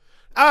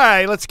All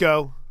right, let's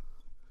go.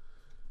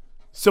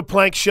 So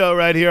Plank Show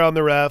right here on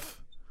the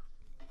Ref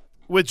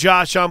with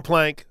Josh on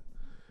Plank.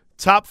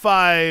 Top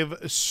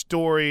 5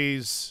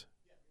 stories.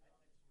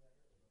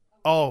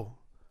 Oh,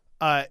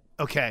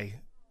 okay.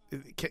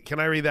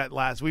 Can I read that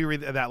last? We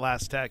read that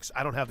last text.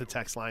 I don't have the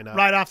text line up.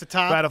 Right off the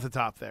top? Right off the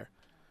top there.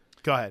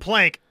 Go ahead.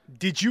 Plank,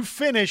 did you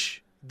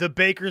finish the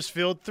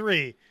Bakersfield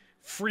 3?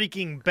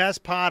 Freaking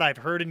best pod I've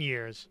heard in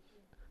years.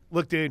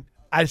 Look, dude,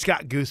 I just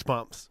got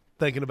goosebumps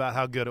thinking about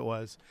how good it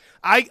was.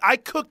 I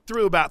cooked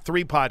through about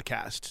 3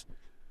 podcasts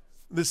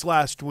this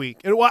last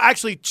week. And well,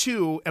 actually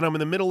 2, and I'm in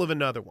the middle of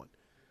another one.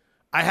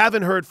 I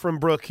haven't heard from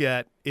Brooke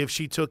yet if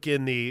she took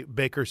in the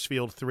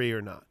Bakersfield 3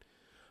 or not.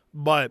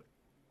 But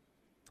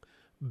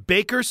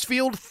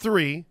Bakersfield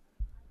 3.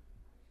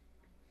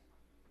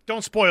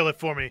 Don't spoil it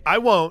for me. I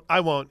won't.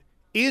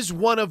 Is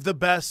one of the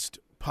best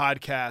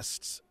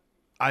podcasts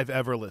I've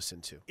ever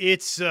listened to.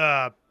 It's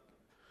about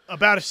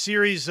a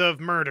series of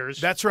murders.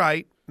 That's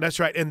right.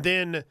 And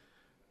then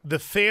the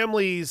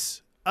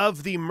families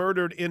of the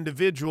murdered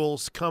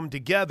individuals come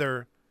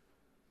together,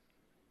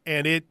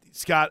 and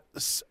it's got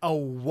a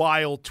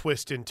wild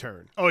twist and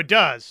turn. Oh, it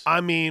does?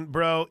 I mean,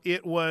 bro,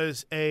 it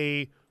was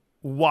a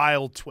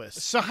wild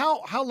twist. So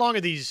how long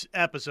are these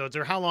episodes,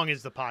 or how long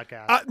is the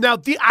podcast?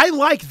 I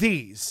like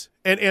these,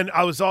 and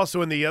I was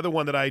also in the other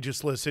one that I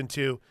just listened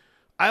to.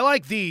 I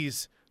like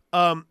these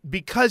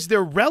because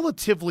they're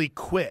relatively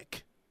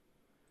quick.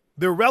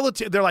 They're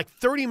like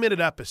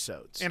 30-minute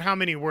episodes. And how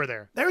many were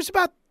there? There's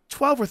about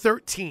 12 or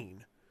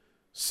 13.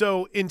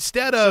 So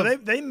instead of – So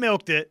they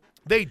milked it.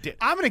 They did.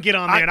 I'm going to get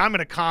on there and I'm going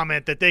to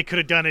comment that they could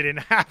have done it in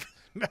half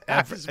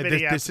as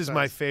many episodes. This is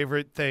my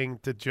favorite thing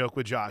to joke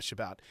with Josh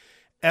about.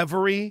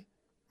 Every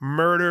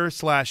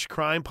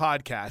murder/crime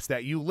podcast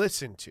that you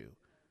listen to,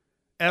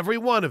 every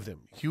one of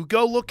them, you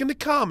go look in the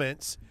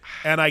comments,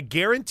 and I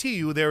guarantee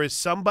you there is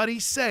somebody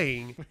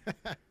saying –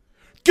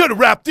 gonna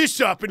wrap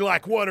this up in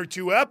like 1 or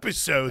 2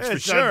 episodes for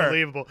sure.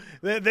 Unbelievable.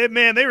 They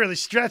really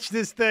stretched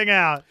this thing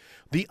out.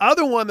 The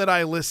other one that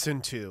I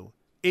listened to,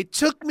 it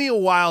took me a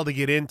while to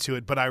get into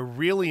it, but I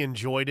really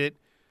enjoyed it,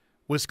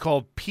 was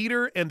called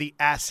Peter and the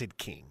Acid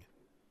King.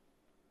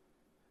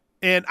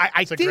 And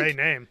I think a great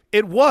name.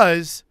 It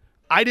was.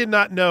 I did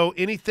not know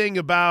anything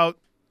about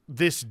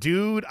this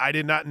dude. I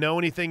did not know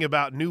anything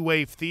about New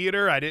Wave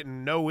Theater. I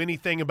didn't know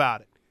anything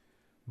about it.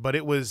 But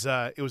it was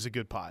a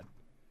good pod.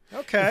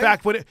 Okay. In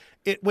fact, when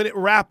it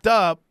wrapped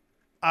up,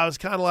 I was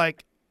kind of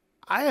like,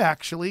 I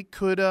actually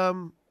could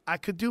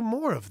do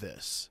more of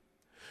this.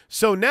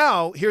 So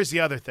now here's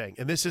the other thing,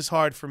 and this is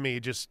hard for me.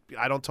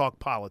 I don't talk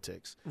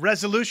politics.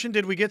 Resolution?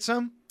 Did we get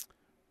some?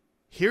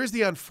 Here's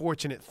the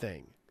unfortunate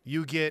thing: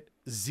 you get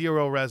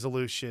 0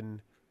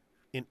 resolution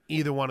in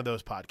either one of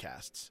those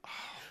podcasts. Oh,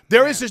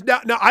 there is this now.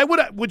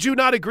 Would you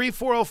not agree?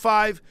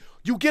 405.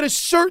 You get a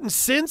certain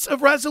sense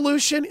of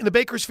resolution in the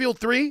Bakersfield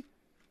 3.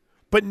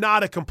 But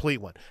not a complete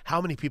one.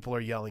 How many people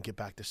are yelling, get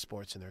back to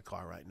sports in their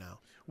car right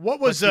now? What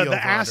was the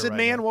Acid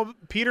Man?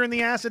 Peter and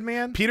the Acid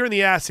Man? Peter and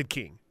the Acid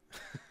King.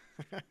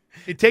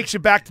 It takes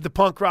you back to the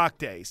punk rock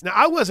days. Now,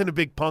 I wasn't a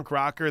big punk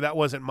rocker. That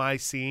wasn't my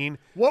scene.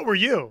 What were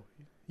you?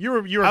 You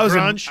were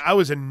grunge? I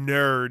was a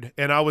nerd,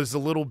 and I was a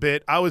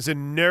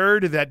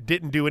nerd that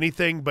didn't do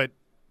anything but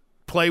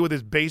play with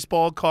his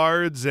baseball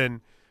cards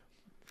and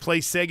play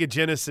Sega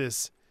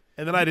Genesis.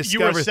 And then I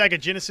discovered – You were a Sega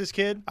Genesis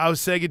kid? I was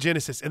Sega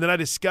Genesis. And then I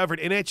discovered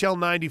NHL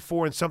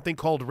 94 and something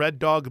called Red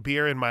Dog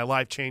beer, and my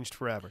life changed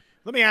forever.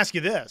 Let me ask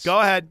you this. Go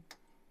ahead.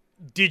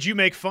 Did you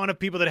make fun of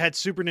people that had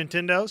Super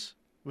Nintendos?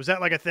 Was that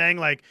like a thing?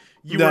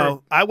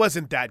 No, I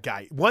wasn't that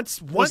guy.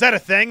 Once was that a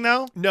thing,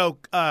 though? No,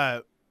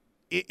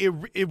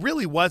 it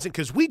really wasn't,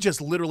 because we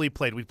just literally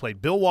played. We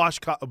played Bill Walsh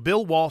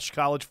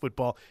college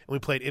football, and we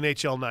played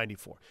NHL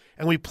 94.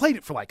 And we played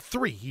it for like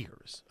 3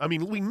 years. I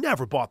mean, we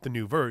never bought the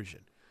new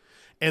version.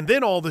 And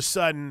then all of a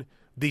sudden,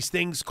 these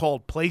things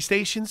called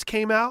PlayStations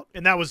came out,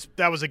 and that was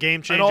a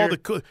game changer. And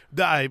all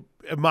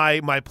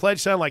my pledge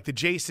sound like the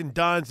Jason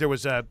Dunns. There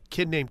was a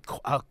kid named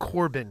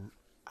Corbin.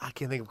 I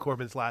can't think of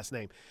Corbin's last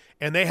name.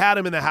 And they had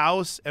him in the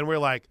house, and we're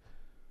like,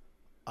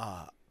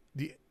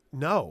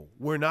 no,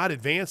 we're not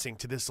advancing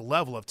to this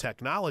level of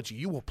technology.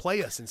 You will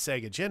play us in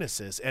Sega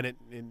Genesis, and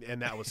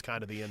that was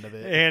kind of the end of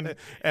it.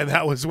 And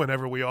that was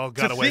whenever we all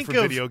got away from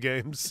video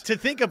games. To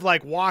think of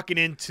like walking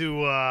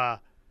into a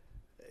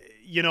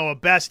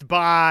Best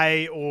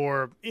Buy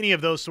or any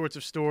of those sorts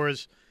of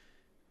stores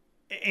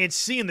and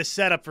seeing the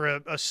setup for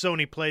a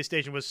Sony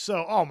PlayStation was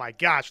so, oh my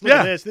gosh, look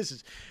at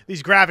this.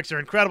 These graphics are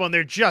incredible, and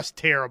they're just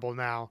terrible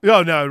now.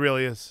 No, it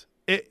really is.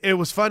 It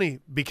was funny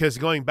because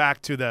going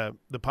back to the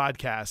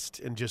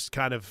podcast and just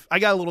kind of, I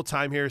got a little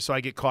time here, so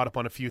I get caught up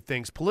on a few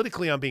things.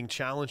 Politically, I'm being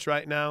challenged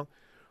right now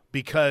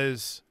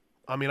because,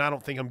 I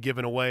don't think I'm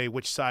giving away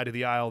which side of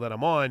the aisle that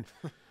I'm on.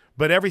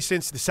 But ever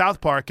since the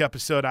South Park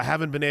episode, I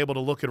haven't been able to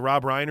look at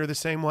Rob Reiner the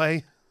same way.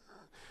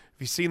 Have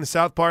you seen the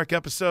South Park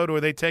episode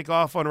where they take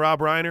off on Rob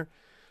Reiner?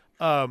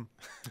 I'm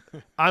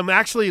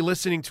actually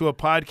listening to a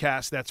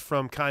podcast that's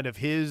from kind of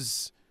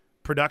his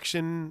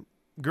production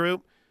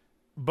group,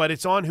 but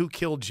it's on Who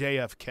Killed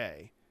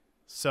JFK.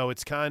 So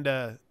it's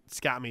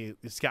got me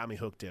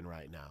hooked in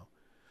right now.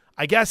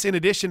 I guess in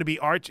addition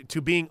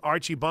to being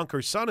Archie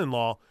Bunker's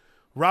son-in-law,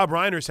 Rob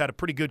Reiner's had a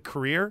pretty good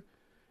career,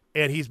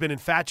 and he's been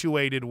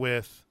infatuated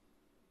with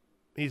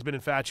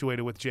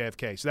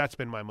JFK. So that's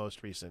been my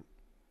most recent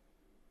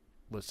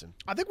listen.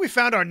 I think we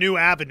found our new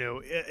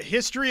avenue: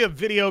 history of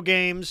video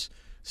games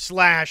 /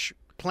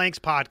 Planks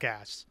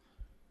podcasts.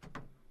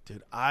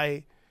 Dude,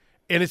 and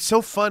it's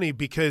so funny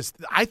because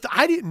I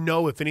didn't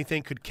know if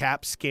anything could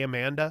cap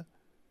Scamanda,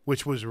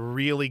 which was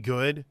really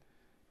good,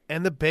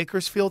 and the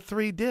Bakersfield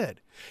 3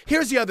 did.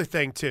 Here's the other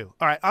thing too.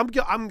 All right, I'm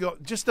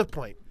just the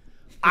point.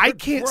 I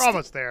can't. We're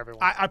almost there,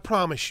 everyone. I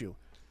promise you,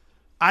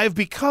 I've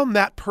become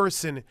that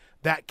person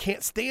that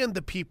can't stand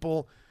the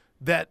people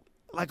that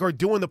like are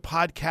doing the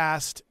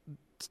podcast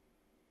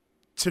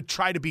to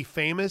try to be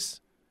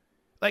famous.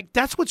 Like,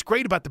 that's what's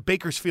great about the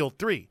Bakersfield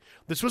 3.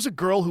 This was a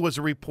girl who was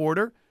a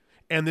reporter,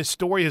 and this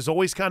story has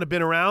always kind of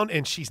been around,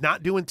 and she's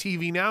not doing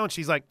TV now, and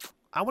she's like,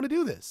 I want to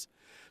do this.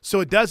 So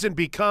it doesn't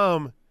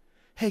become,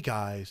 hey,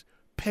 guys,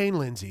 Payne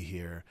Lindsay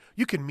here.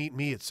 You can meet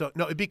me at so.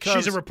 No, it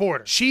becomes. She's a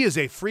reporter. She is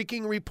a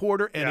freaking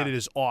reporter, and it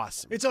is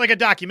awesome. It's like a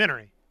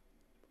documentary.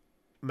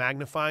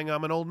 Magnifying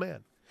I'm an old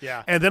man.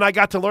 Yeah. And then I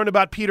got to learn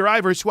about Peter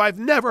Ivers, who I've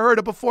never heard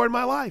of before in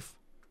my life.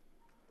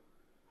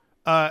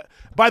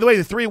 By the way,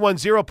 the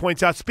 310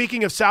 points out,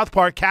 speaking of South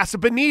Park, Casa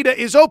Bonita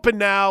is open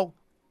now.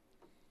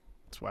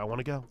 That's where I want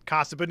to go.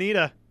 Casa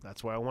Bonita.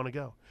 That's where I want to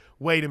go.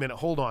 Wait a minute.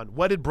 Hold on.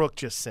 What did Brooke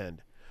just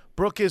send?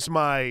 Brooke is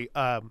my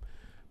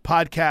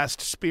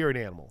podcast spirit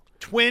animal.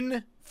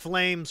 Twin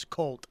Flames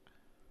Cult.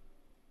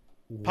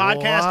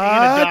 Podcast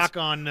and a doc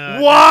on...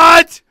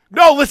 what?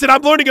 No, listen,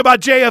 I'm learning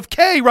about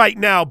JFK right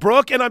now,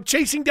 Brooke, and I'm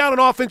chasing down an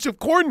offensive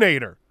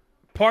coordinator.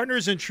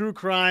 Partners in True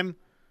Crime.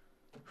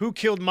 Who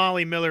killed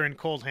Molly Miller and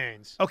Colt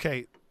Haynes?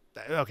 Okay,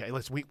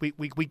 listen,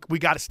 we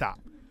got to stop.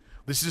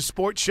 This is a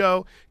sports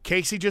show.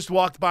 Casey just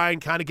walked by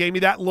and kind of gave me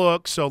that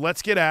look, so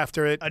let's get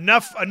after it.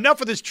 Enough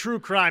of this true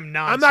crime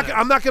nonsense.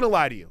 I'm not going to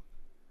lie to you.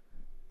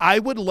 I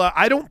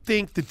don't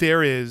think that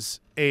there is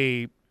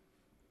a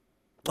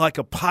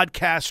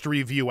podcast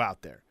review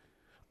out there.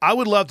 I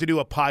would love to do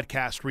a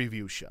podcast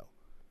review show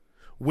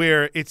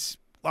where it's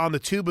on the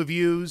tube of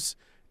views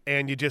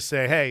and you just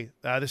say, hey,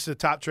 this is a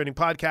top trending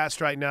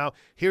podcast right now.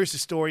 Here's the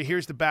story.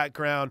 Here's the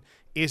background.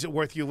 Is it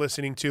worth you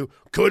listening to?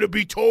 Could it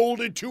be told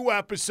in 2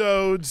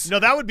 episodes? No,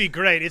 that would be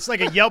great. It's like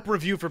a Yelp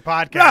review for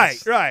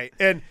podcasts. Right.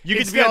 And you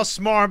get to be all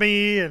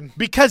smarmy. And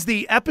because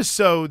the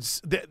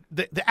episodes,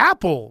 the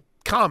Apple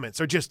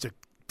comments are just a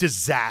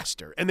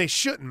disaster, and they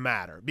shouldn't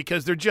matter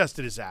because they're just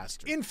a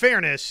disaster. In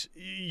fairness,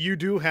 you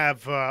do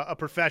have a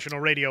professional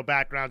radio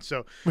background,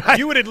 so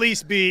you would at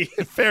least be.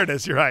 In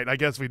fairness, you're right. I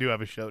guess we do have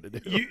a show to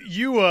do.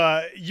 You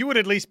would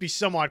at least be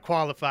somewhat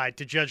qualified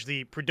to judge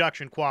the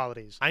production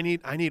qualities. I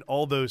need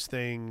all those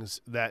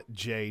things that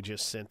Jay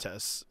just sent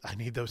us. I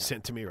need those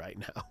sent to me right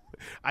now.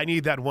 I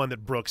need that one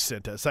that Brooks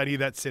sent us. I need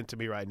that sent to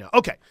me right now.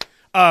 Okay,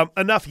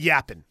 enough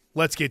yapping.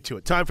 Let's get to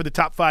it. Time for the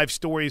top 5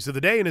 stories of the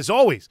day. And as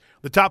always,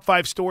 the top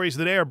 5 stories of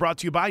the day are brought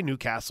to you by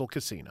Newcastle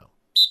Casino.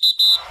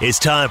 It's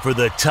time for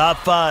the top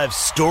 5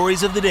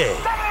 stories of the day.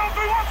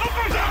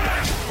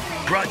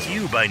 Brought to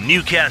you by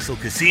Newcastle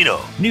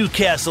Casino.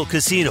 Newcastle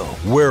Casino,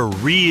 where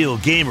real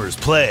gamers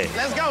play.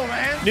 Let's go,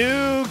 man.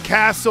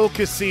 Newcastle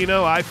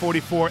Casino,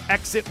 I-44,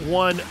 exit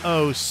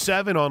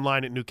 107,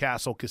 online at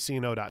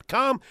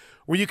newcastlecasino.com,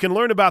 where you can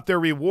learn about their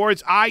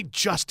rewards. I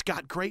just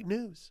got great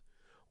news.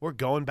 We're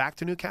going back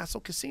to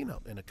Newcastle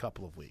Casino in a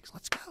couple of weeks.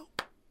 Let's go.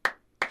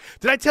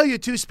 Did I tell you,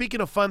 too,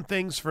 speaking of fun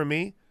things for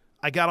me,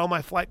 I got all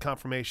my flight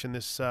confirmation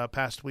this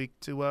past week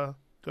to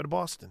go to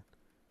Boston.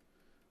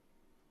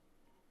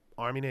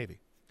 Army, Navy.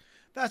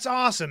 That's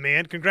awesome,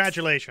 man.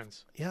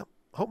 Congratulations. Yep.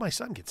 Hope my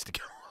son gets to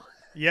go.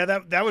 Yeah,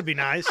 that would be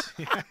nice.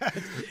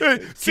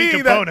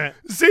 Seeing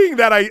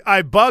that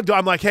I bugged,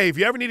 I'm like, hey, if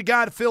you ever need a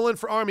guy to fill in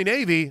for Army,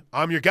 Navy,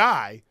 I'm your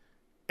guy.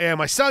 And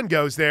my son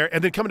goes there,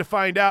 and then coming to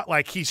find out,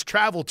 like, he's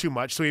traveled too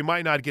much, so he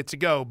might not get to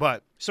go.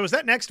 But so is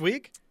that next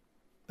week?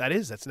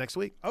 That's next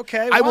week.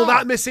 Okay. I will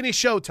not miss any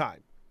showtime.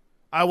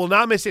 I will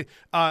not miss it.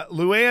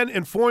 Luann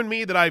informed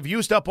me that I've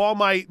used up all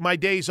my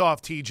days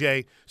off,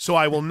 TJ, so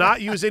I will not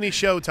use any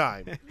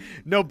showtime.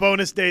 No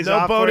bonus days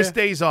off. No bonus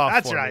days off.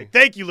 That's right. Me.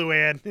 Thank you,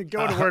 Luann.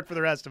 Go to work for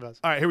the rest of us.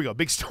 All right, here we go.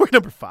 Big story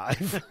number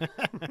 5.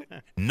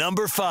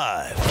 Number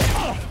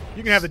 5.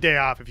 You can have the day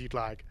off if you'd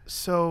like.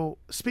 So,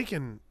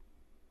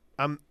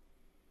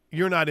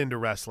 you're not into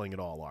wrestling at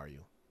all, are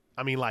you?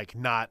 I mean, like,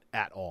 not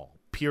at all.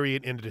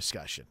 Period. End of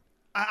discussion.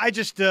 I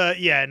just,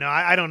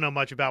 I don't know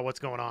much about what's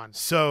going on.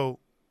 So,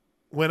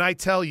 when I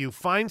tell you,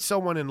 find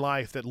someone in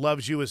life that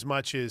loves you as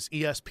much as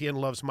ESPN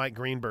loves Mike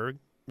Greenberg,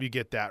 you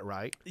get that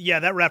right. Yeah,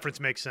 that reference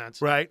makes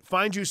sense. Right.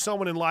 Find you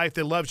someone in life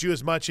that loves you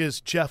as much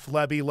as Jeff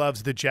Lebby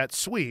loves the jet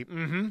sweep.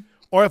 Mm-hmm.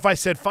 Or if I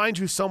said, find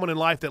you someone in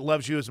life that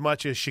loves you as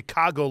much as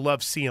Chicago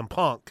loves CM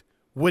Punk,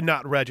 would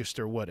not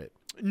register, would it?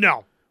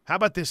 No. How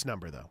about this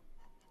number, though?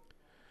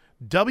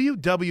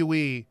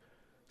 WWE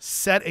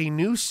set a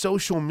new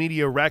social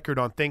media record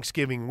on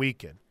Thanksgiving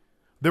weekend.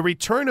 The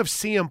return of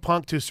CM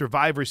Punk to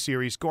Survivor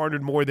Series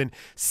garnered more than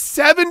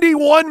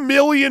 71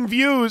 million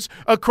views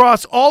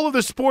across all of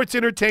the sports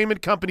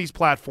entertainment companies'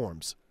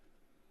 platforms.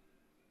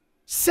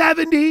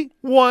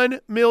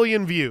 71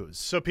 million views.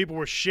 So people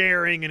were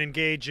sharing and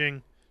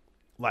engaging.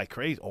 Like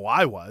crazy. Oh,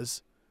 I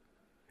was.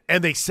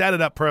 And they set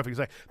it up perfect. It's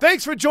like,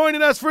 thanks for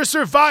joining us for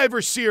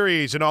Survivor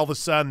Series. And all of a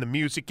sudden, the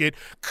music hit.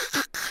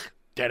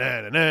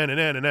 And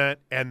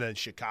then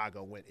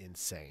Chicago went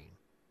insane.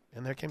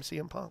 And there came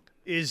CM Punk.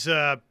 Is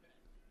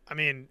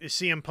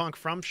CM Punk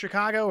from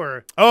Chicago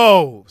or?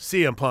 Oh,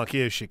 CM Punk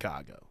is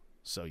Chicago.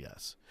 So,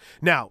 yes.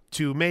 Now,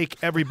 to make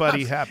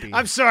everybody happy.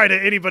 I'm sorry to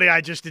anybody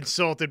I just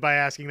insulted by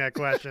asking that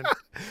question.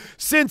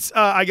 Since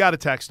I got a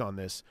text on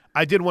this,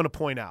 I did want to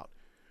point out,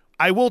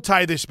 I will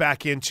tie this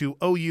back into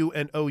OU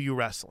and OU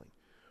wrestling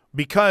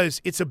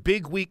because it's a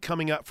big week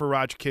coming up for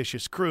Roger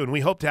Kish's crew, and we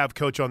hope to have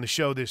Coach on the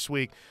show this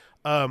week.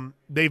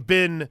 They've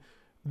been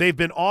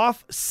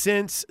off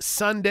since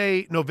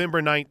Sunday,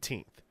 November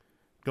 19th,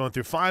 going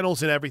through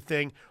finals and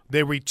everything.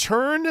 They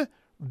return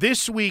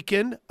this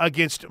weekend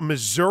against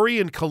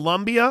Missouri and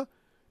Columbia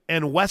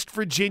and West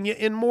Virginia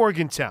in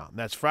Morgantown.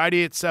 That's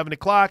Friday at 7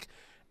 o'clock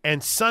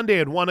and Sunday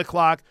at 1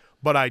 o'clock,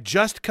 but I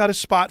just cut a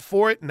spot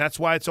for it, and that's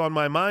why it's on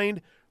my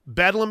mind.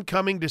 Bedlam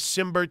coming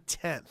December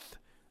 10th.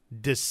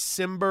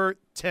 December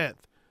 10th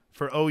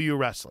for OU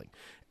wrestling.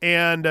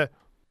 And,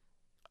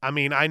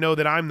 I know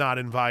that I'm not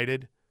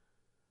invited,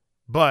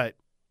 but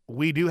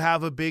we do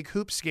have a big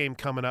hoops game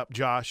coming up,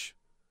 Josh.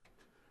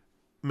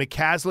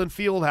 McCaslin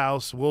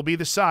Fieldhouse will be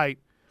the site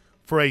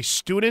for a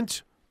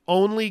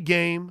student-only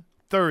game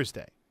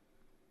Thursday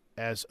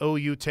as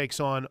OU takes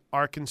on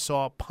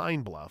Arkansas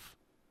Pine Bluff.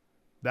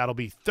 That'll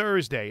be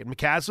Thursday at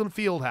McCaslin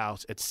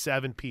Fieldhouse at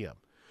 7 p.m.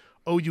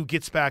 OU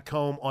gets back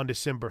home on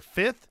December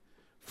 5th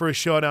for a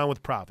showdown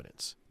with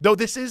Providence. Though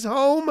this is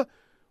home,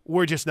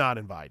 we're just not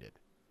invited.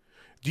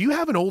 Do you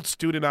have an old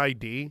student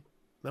ID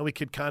that we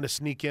could kind of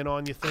sneak in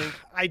on, you think?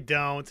 I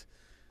don't.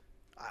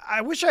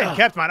 I wish I had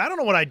kept mine. I don't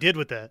know what I did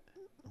with it.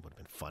 It would have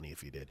been funny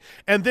if you did.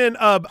 And then,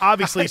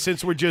 obviously,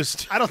 since we're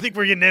just – I don't think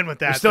we're getting in with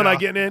that. We're still not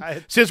getting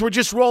in? Since we're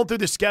just rolling through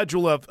the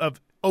schedule of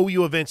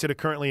OU events that are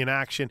currently in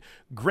action,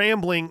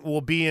 Grambling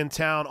will be in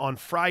town on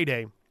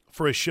Friday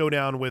for a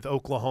showdown with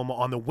Oklahoma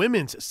on the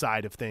women's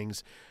side of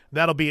things.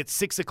 That'll be at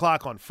 6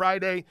 o'clock on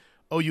Friday.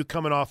 OU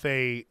coming off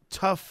a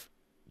tough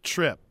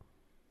trip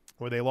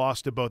where they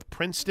lost to both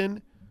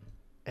Princeton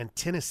and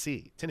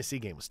Tennessee. Tennessee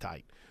game was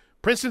tight.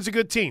 Princeton's a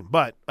good team,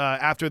 but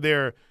after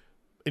their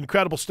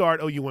incredible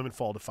start, OU women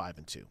fall to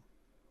 5-2. Are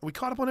we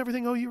caught up on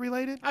everything OU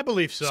related? I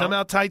believe so.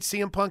 Somehow tied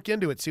CM Punk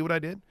into it. See what I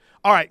did?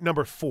 All right,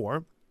 number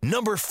 4.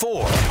 Number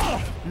 4.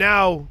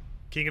 Now,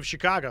 King of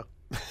Chicago.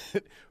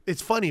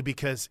 It's funny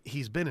because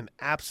he's been an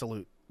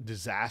absolute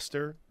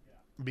disaster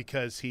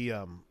because he's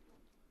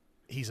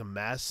a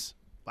mess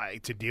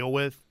to deal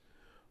with,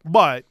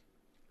 but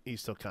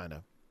he's still kind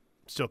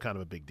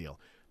of a big deal.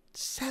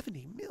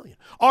 70 million.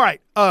 All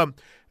right.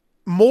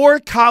 More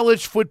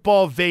college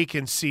football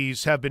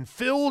vacancies have been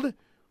filled,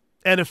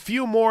 and a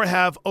few more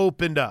have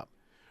opened up.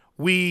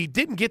 We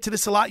didn't get to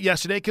this a lot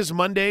yesterday because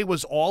Monday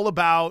was all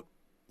about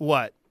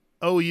what?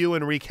 OU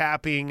and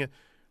recapping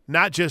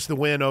not just the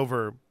win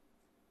over,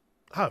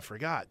 I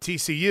forgot,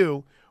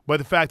 TCU, but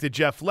the fact that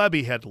Jeff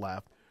Lebby had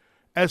left.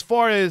 As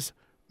far as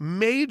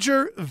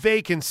major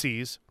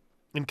vacancies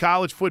in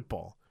college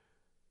football,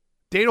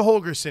 Dana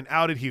Holgerson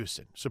out at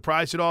Houston.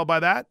 Surprised at all by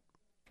that?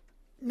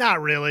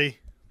 Not really.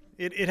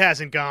 It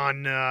hasn't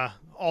gone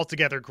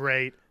altogether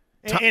great.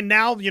 And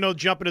now,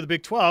 jumping to the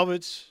Big 12,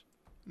 it's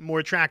more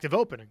attractive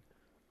opening.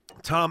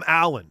 Tom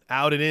Allen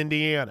out at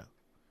Indiana.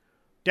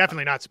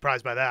 Definitely not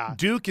surprised by that.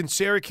 Duke and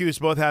Syracuse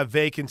both have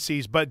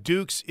vacancies, but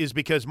Duke's is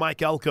because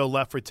Mike Elko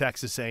left for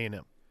Texas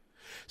A&M.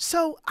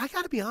 So I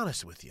got to be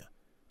honest with you.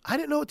 I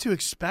didn't know what to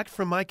expect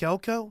from Mike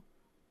Elko,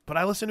 but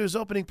I listened to his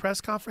opening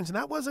press conference, and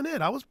that wasn't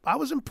it. I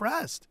was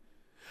impressed.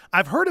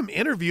 I've heard him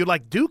interviewed,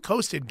 like Duke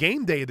hosted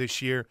game day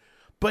this year,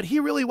 but he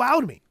really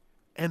wowed me.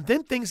 And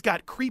then things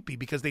got creepy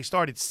because they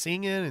started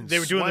singing and they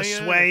were doing the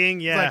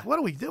swaying, yeah. It's like, what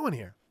are we doing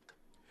here?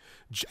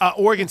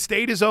 Oregon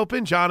State is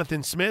open.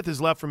 Jonathan Smith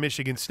is left for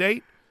Michigan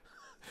State.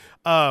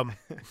 And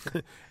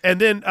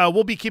then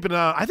we'll be keeping an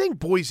eye on, I think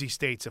Boise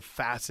State's a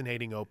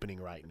fascinating opening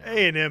right now.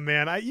 A&M,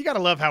 man. You got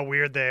to love how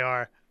weird they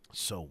are.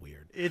 So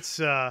weird. It's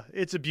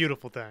a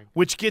beautiful thing.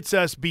 Which gets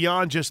us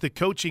beyond just the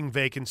coaching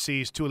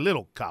vacancies to a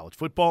little college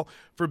football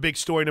for big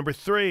story number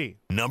 3.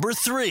 Number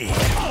 3.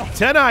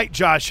 Tonight,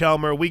 Josh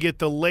Helmer, we get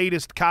the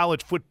latest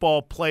college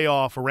football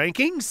playoff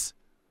rankings.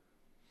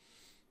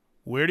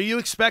 Where do you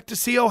expect to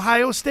see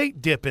Ohio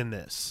State dip in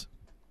this?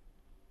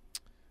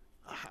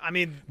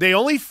 They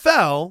only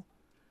fell.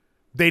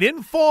 They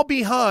didn't fall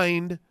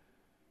behind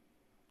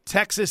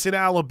Texas and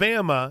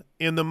Alabama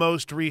in the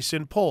most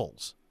recent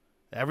polls.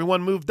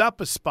 Everyone moved up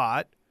a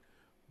spot,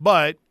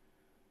 but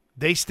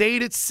they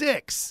stayed at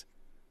 6,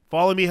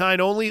 falling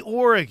behind only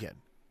Oregon.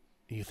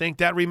 Do you think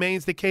that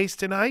remains the case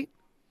tonight?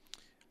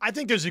 I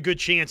think there's a good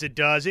chance it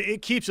does.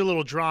 It keeps a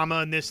little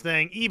drama in this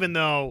thing, even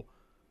though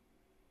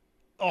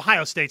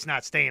Ohio State's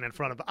not staying in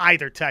front of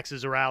either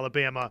Texas or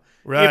Alabama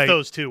Right. if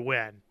those two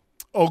win.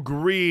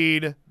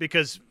 Agreed.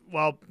 Because,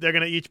 well, they're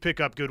going to each pick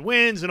up good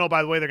wins, and, oh,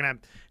 by the way, they're going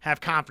to have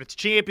conference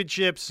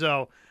championships.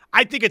 So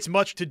I think it's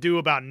much to do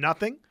about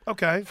nothing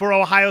Okay. for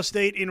Ohio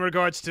State in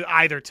regards to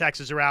either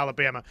Texas or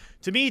Alabama.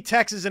 To me,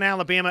 Texas and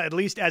Alabama, at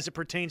least as it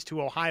pertains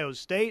to Ohio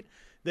State,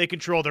 they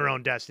control their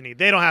own destiny.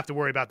 They don't have to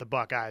worry about the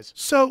Buckeyes.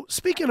 So,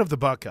 speaking of the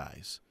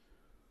Buckeyes,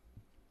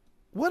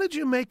 what did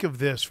you make of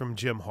this from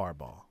Jim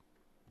Harbaugh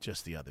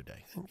just the other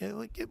day?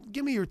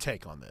 Give me your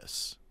take on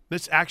this.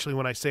 This actually,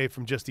 when I say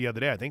from just the other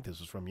day, I think this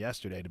was from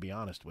yesterday, to be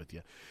honest with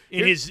you.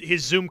 In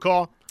his Zoom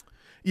call?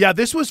 Yeah,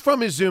 this was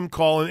from his Zoom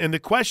call, and the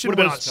question What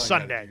about was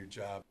Sunday?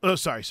 Oh,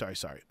 sorry.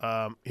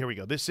 Here we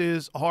go. This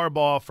is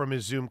Harbaugh from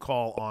his Zoom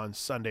call on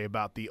Sunday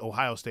about the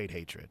Ohio State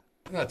hatred.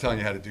 I'm not telling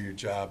you how to do your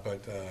job,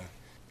 but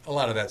a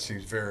lot of that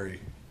seems very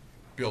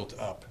built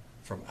up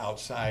from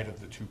outside of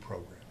the two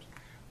programs.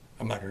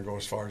 I'm not going to go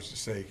as far as to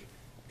say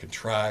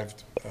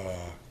contrived,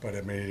 but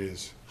I mean it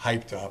is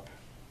hyped up.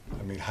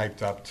 I mean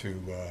hyped up to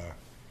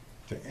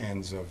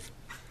ends of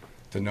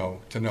to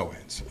no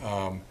ends.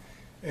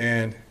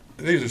 And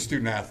these are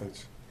student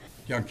athletes,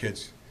 young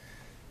kids,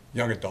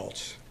 young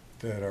adults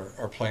that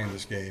are playing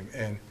this game,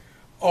 and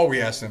all we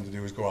ask them to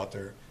do is go out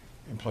there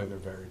and play their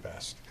very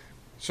best.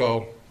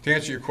 So to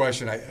answer your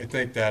question, I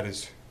think that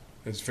is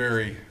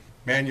very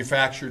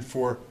manufactured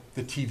for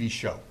the TV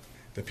show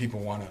that people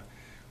want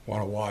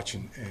to watch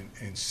and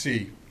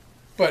see.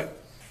 But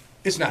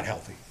it's not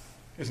healthy.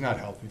 It's not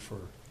healthy for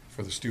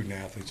the student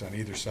athletes on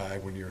either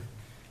side when you're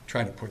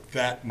trying to put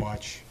that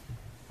much,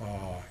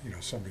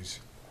 somebody's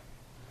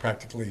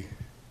practically,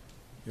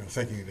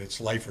 thinking that it's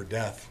life or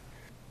death.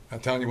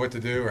 Not telling you what to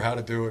do or how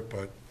to do it,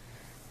 but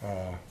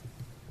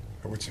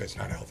I would say it's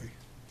not healthy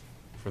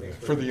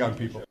for the young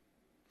people.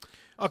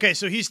 Okay,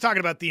 so he's talking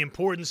about the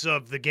importance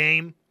of the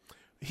game.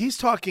 He's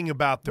talking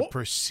about the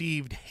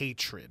perceived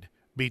hatred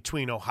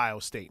between Ohio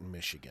State and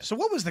Michigan. So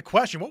what was the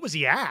question? What was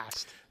he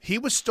asked? He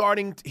was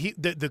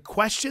the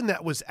question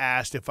that was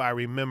asked, if I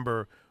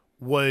remember,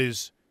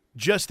 was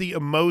just the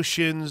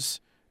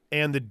emotions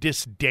and the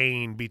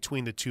disdain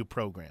between the two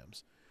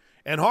programs.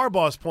 And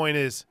Harbaugh's point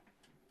is,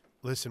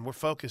 listen, we're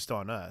focused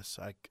on us.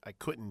 I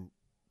couldn't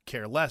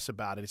care less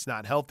about it. It's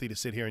not healthy to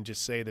sit here and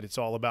just say that it's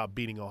all about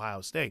beating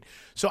Ohio State.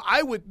 So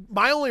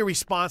my only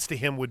response to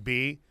him would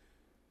be,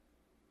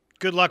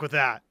 good luck with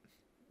that.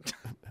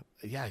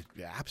 Yeah,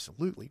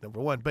 absolutely,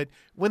 number one. But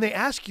when they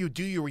ask you,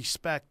 do you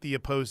respect the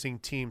opposing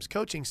team's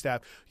coaching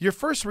staff, your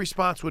first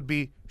response would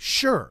be,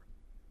 sure.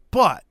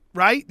 But,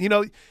 right?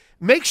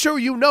 Make sure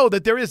you know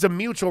that there is a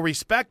mutual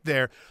respect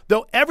there,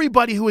 though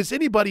everybody who is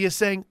anybody is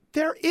saying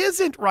there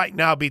isn't right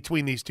now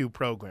between these two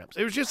programs.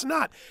 There's just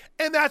not.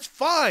 And that's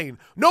fine.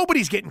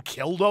 Nobody's getting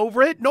killed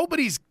over it.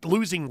 Nobody's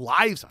losing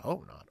lives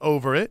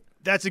over it.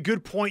 That's a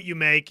good point you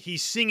make.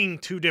 He's singing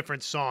two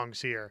different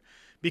songs here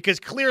because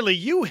clearly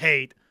you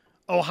hate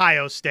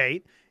Ohio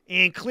State,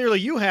 and clearly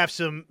you have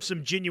some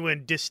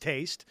genuine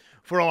distaste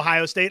for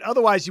Ohio State.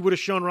 Otherwise, you would have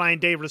shown Ryan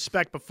Day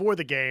respect before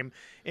the game,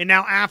 and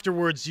now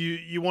afterwards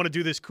you want to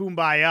do this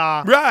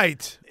kumbaya.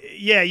 Right.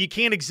 Yeah, you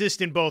can't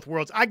exist in both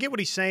worlds. I get what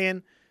he's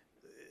saying.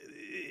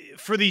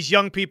 For these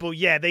young people,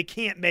 yeah, they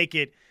can't make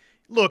it.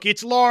 Look,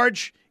 it's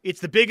large. It's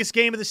the biggest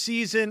game of the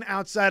season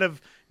outside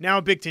of now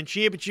a Big Ten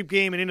championship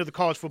game and into the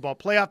college football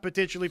playoff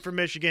potentially for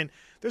Michigan.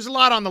 There's a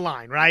lot on the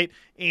line, right?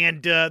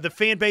 And the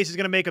fan base is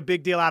going to make a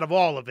big deal out of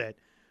all of it.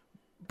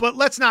 But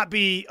let's not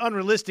be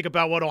unrealistic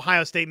about what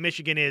Ohio State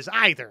Michigan is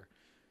either.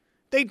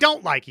 They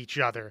don't like each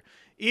other.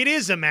 It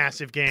is a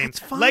massive game. That's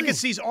fine.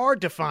 Legacies are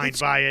defined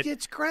by it.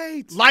 It's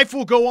great. Life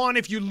will go on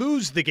if you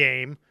lose the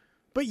game.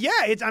 But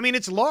yeah,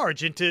 it's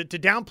large, and to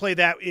downplay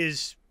that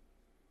is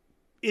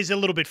a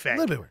little bit fake. A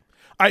little bit weird.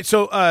 All right,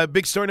 so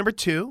big story number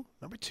two.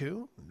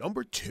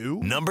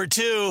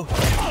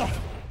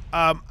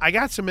 I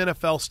got some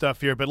NFL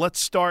stuff here, but let's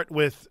start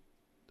with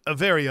a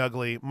very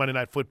ugly Monday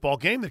Night Football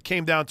game that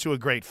came down to a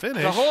great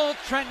finish. The whole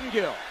Trenton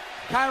Gill.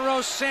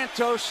 Kairos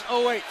Santos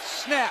 08.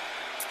 Snap.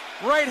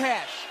 Right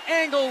hash.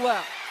 Angle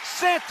left.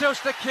 Santos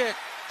the kick.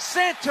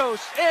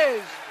 Santos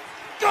is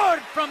good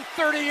from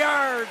 30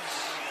 yards.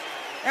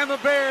 And the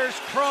Bears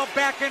crawl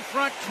back in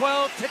front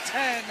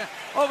 12-10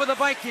 over the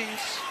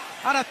Vikings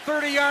on a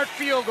 30-yard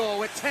field goal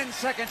with 10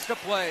 seconds to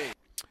play.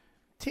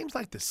 Teams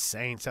like the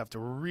Saints have to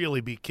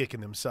really be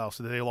kicking themselves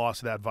that they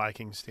lost to that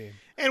Vikings team.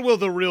 And will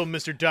the real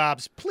Mr.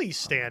 Dobbs please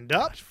stand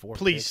up?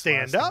 Please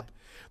stand up.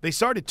 They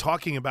started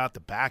talking about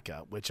the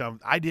backup, which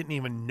I didn't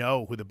even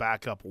know who the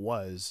backup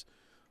was.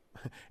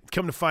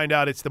 Come to find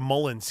out it's the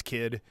Mullins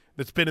kid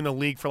that's been in the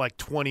league for like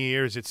 20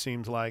 years, it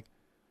seems like.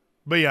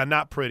 But, yeah,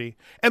 not pretty.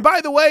 And,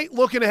 by the way,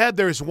 looking ahead,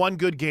 there's one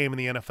good game in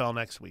the NFL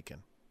next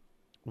weekend.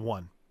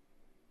 One.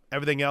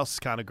 Everything else is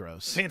kind of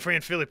gross. San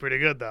Fran Philly pretty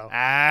good, though.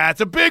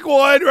 That's a big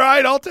one,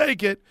 right? I'll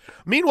take it.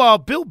 Meanwhile,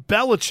 Bill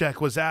Belichick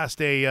was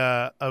asked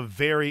a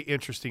very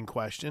interesting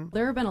question.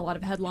 There have been a lot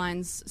of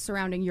headlines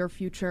surrounding your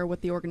future with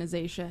the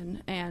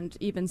organization, and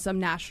even some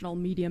national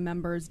media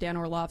members, Dan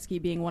Orlovsky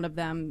being one of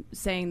them,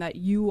 saying that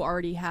you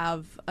already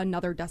have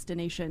another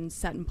destination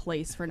set in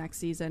place for next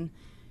season.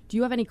 Do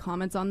you have any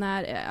comments on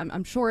that?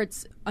 I'm sure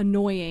it's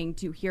annoying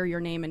to hear your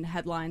name in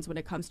headlines when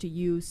it comes to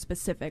you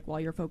specific while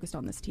you're focused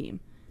on this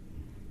team.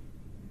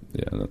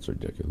 Yeah, that's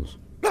ridiculous.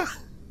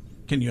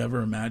 Can you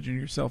ever imagine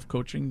yourself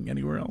coaching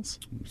anywhere else?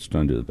 I'm just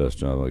trying to do the best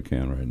job I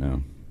can right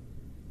now.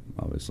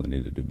 Obviously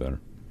need to do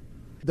better.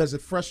 Does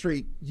it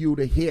frustrate you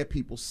to hear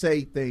people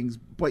say things,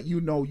 but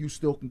you know you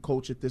still can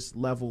coach at this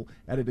level,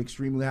 at an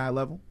extremely high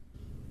level?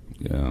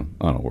 Yeah,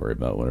 I don't worry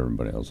about what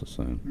everybody else is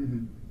saying.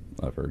 Mm-hmm.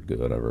 I've heard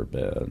good, I've heard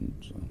bad, and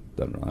so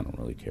I don't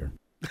really care.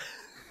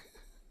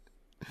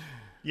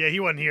 Yeah,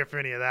 he wasn't here for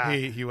any of that.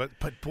 He was,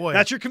 but boy,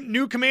 that's your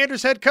new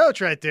Commander's head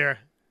coach right there.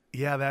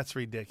 Yeah, that's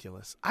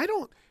ridiculous.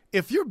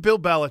 If you're Bill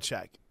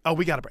Belichick,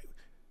 we got to break.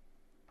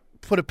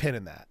 Put a pin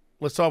in that.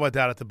 Let's talk about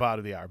that at the bottom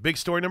of the hour. Big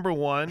story number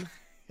one.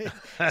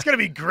 It's going to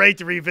be great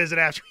to revisit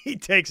after he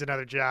takes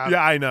another job.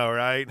 Yeah, I know,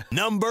 right?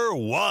 Number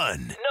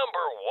one.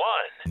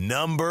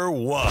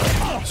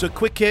 So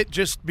quick hit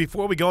just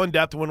before we go in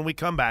depth when we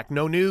come back.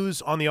 No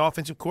news on the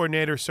offensive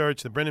coordinator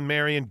search. The Brennan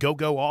Marion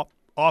go-go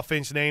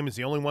offense name is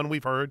the only one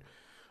we've heard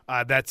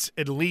that's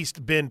at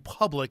least been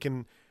public,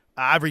 and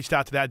I've reached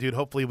out to that dude.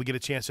 Hopefully we get a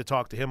chance to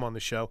talk to him on the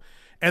show.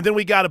 And then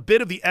we got a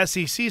bit of the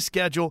SEC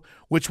schedule,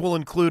 which will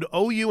include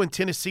OU and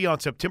Tennessee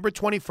on September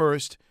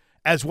 21st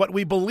as what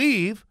we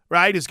believe,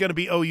 right, is going to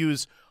be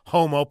OU's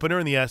home opener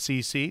in the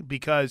SEC,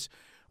 because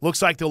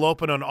looks like they'll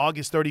open on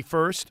August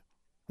 31st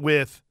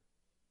with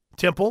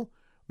Temple,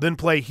 then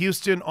play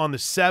Houston on the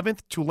 7th,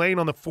 Tulane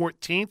on the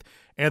 14th,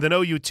 and then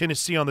OU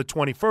Tennessee on the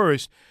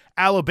 21st.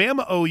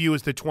 Alabama OU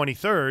is the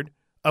 23rd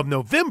of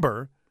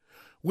November,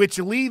 which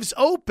leaves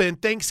open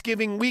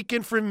Thanksgiving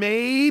weekend for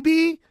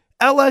maybe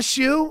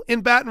LSU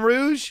in Baton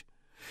Rouge.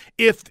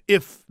 If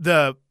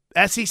the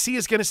SEC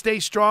is going to stay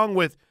strong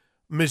with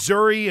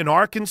Missouri and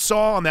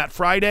Arkansas on that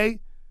Friday,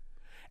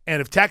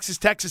 and if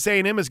Texas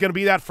A&M is going to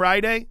be that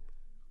Friday,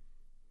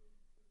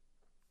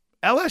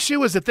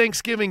 LSU as a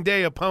Thanksgiving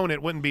Day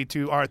opponent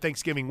or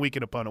Thanksgiving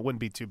weekend opponent wouldn't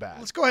be too bad.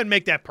 Let's go ahead and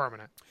make that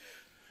permanent.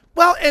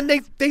 Well, and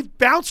they've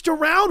bounced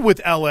around with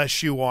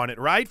LSU on it,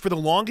 right? For the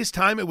longest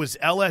time, it was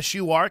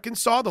LSU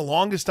Arkansas. The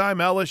longest time,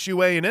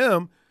 LSU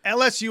A&M.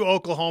 LSU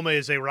Oklahoma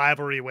is a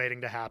rivalry waiting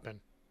to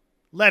happen.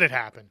 Let it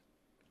happen.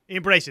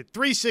 Embrace it.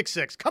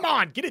 3-6-6. Come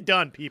on, get it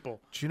done,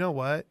 people. Do you know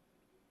what?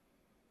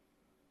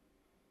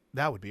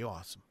 That would be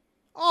awesome.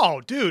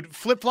 Oh, dude,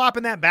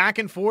 flip-flopping that back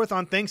and forth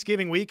on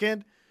Thanksgiving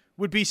weekend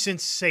would be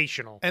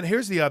sensational. And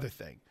here's the other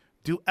thing.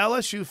 Do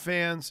LSU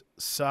fans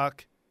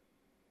suck?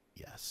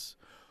 Yes.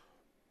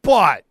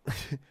 But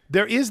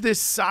there is this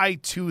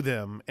side to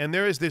them, and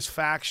there is this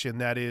faction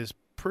that is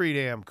pretty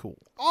damn cool.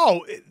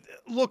 Oh,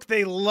 look,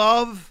 they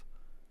love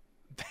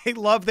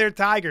their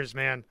Tigers,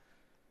 man.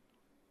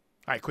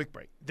 All right, quick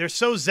break. They're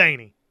so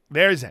zany.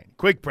 They're zany.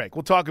 Quick break.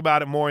 We'll talk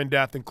about it more in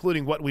depth,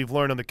 including what we've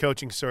learned on the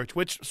coaching search,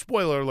 which,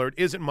 spoiler alert,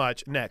 isn't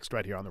much, next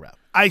right here on The Wrap.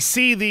 I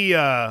see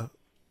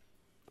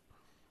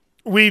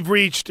we've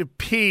reached a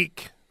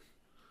peak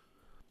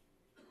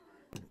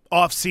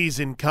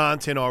off-season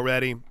content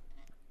already.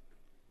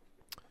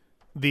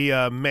 The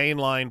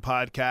mainline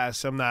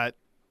podcast,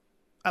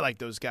 I like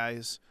those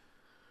guys.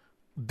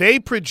 They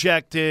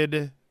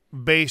projected,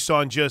 based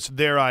on just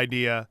their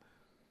idea,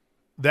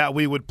 that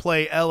we would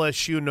play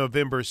LSU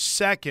November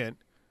 2nd,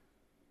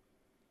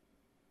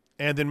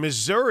 and then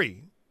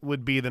Missouri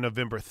would be the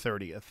November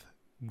 30th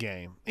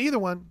game. Either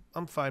one,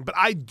 I'm fine. But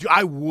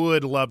I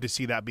would love to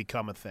see that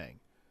become a thing.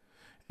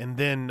 And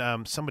then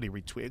somebody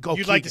retweeted.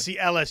 You'd like to see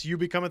LSU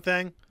become a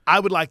thing? I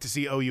would like to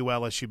see OU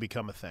LSU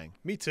become a thing.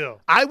 Me too.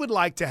 I would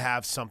like to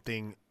have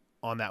something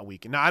on that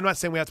weekend. Now, I'm not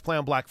saying we have to play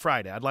on Black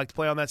Friday. I'd like to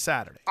play on that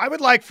Saturday. I would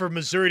like for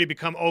Missouri to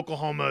become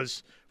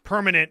Oklahoma's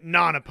permanent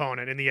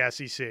non-opponent in the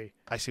SEC.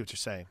 I see what you're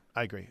saying.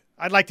 I agree.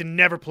 I'd like to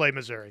never play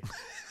Missouri.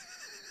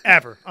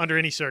 Ever, under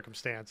any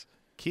circumstance.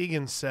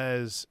 Keegan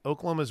says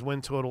Oklahoma's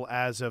win total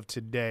as of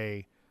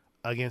today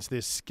against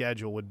this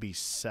schedule would be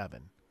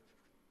 7.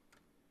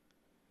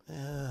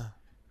 I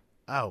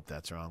hope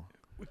that's wrong.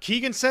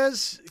 Keegan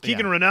says,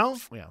 Keegan Yeah. Renault,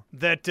 Yeah.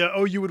 that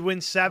OU would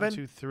win 7, 1,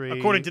 2, 3.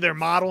 according to their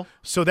model.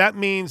 So that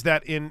means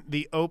that in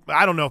the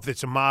I don't know if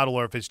it's a model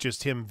or if it's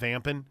just him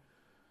vamping,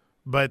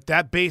 but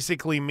that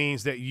basically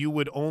means that you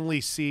would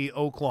only see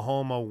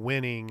Oklahoma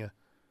winning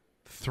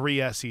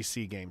 3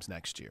 SEC games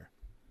next year.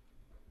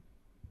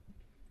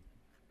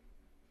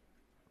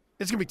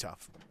 It's going to be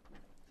tough.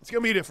 It's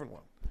going to be a different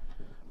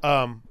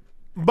one.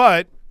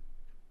 But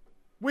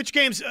which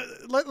games?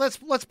 Let's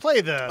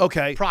play the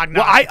okay.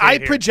 prognostic. Well, I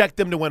here. project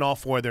them to win all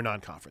 4 of their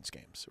non-conference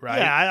games, right?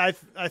 Yeah,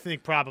 I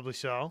think probably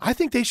so. I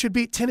think they should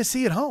beat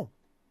Tennessee at home.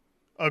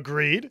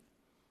 Agreed.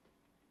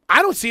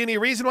 I don't see any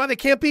reason why they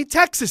can't beat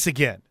Texas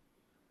again.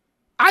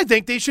 I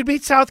think they should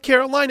beat South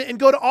Carolina and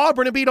go to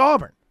Auburn and beat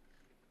Auburn.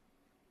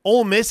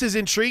 Ole Miss is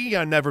intriguing.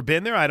 I've never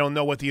been there. I don't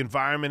know what the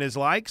environment is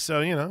like,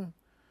 so.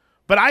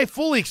 But I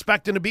fully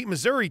expect them to beat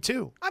Missouri,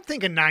 too. I'm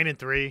thinking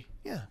 9-3.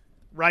 Yeah.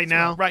 Right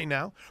now. Right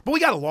now. But we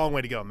got a long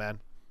way to go, man.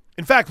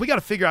 In fact, we got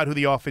to figure out who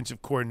the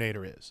offensive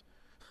coordinator is.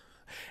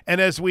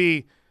 And as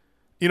we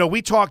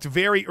talked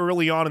very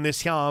early on in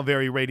this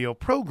UNLV radio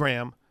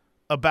program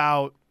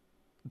about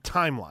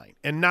timeline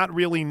and not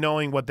really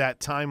knowing what that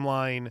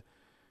timeline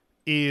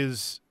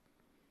is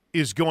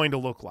going to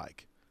look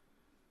like.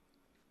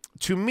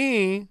 To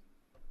me,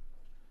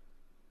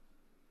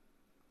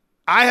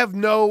 I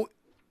haven't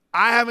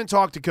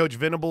talked to Coach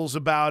Venables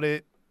about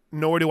it,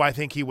 nor do I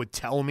think he would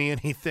tell me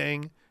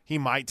anything. He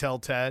might tell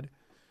Ted.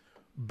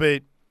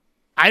 But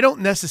I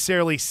don't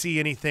necessarily see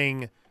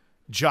anything,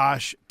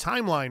 Josh,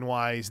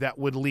 timeline-wise, that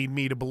would lead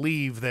me to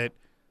believe that,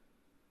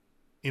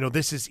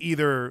 this is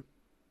either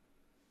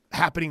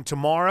happening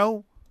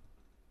tomorrow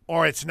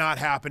or it's not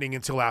happening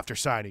until after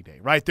signing day,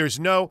 right? There's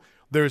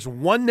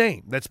one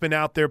name that's been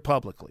out there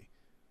publicly,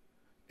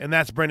 and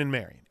that's Brennan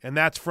Marion, and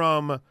that's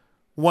from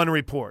one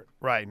report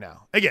right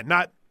now. Again,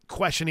 not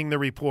questioning the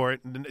report.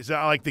 It's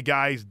not like the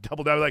guy's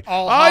doubled down like,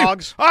 all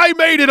hogs. I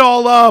made it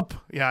all up.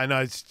 Yeah, I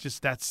know. It's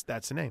just that's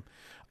the name.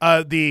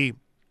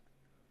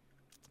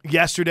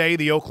 Yesterday,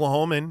 the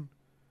Oklahoman,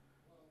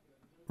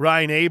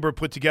 Ryan Aber,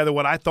 put together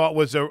what I thought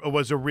was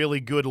a really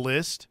good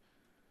list,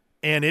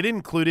 and it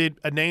included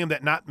a name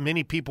that not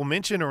many people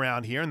mention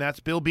around here, and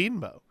that's Bill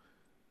Bedenbaugh,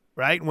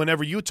 right?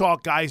 Whenever you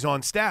talk guys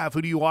on staff,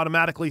 who do you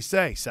automatically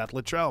say? Seth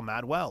Luttrell,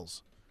 Matt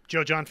Wells.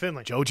 Joe John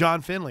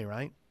Finley,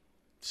 right?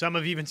 Some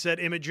have even said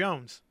Emmett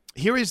Jones.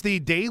 Here is the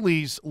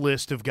Daily's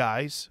list of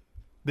guys.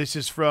 This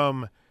is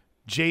from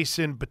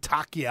Jason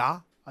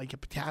Batakia.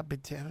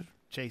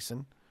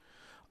 Jason.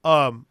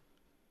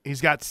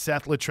 He's got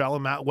Seth Luttrell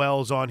and Matt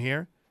Wells on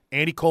here.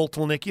 Andy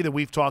Koltelnicki, that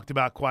we've talked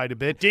about quite a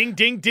bit. Ding,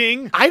 ding,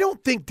 ding. I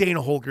don't think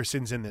Dana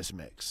Holgerson's in this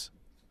mix.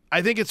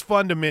 I think it's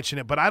fun to mention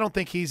it, but I don't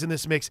think he's in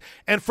this mix.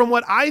 And from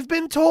what I've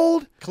been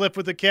told, Clip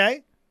with a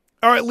K,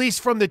 or at least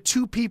from the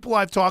two people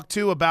I've talked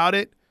to about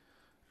it,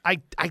 I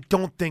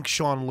don't think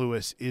Sean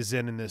Lewis is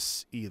in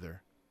this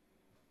either.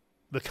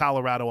 The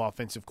Colorado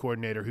offensive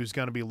coordinator who's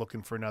going to be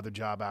looking for another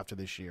job after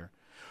this year.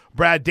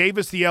 Brad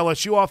Davis, the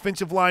LSU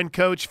offensive line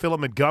coach. Philip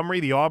Montgomery,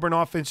 the Auburn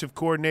offensive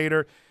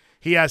coordinator.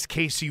 He has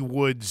Casey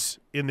Woods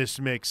in this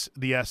mix,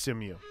 the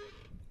SMU,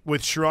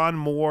 with Sharon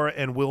Moore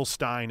and Will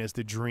Stein as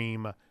the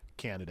dream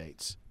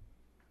candidates.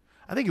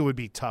 I think it would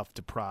be tough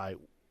to pry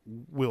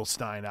Will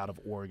Stein out of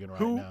Oregon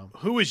now.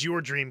 Who is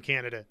your dream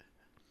candidate?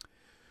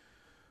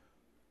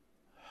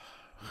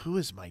 Who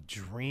is my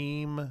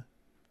dream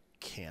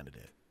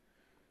candidate?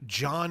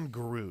 John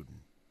Gruden.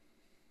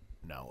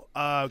 No.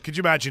 Could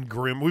you imagine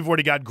We've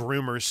already got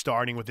groomers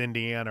starting with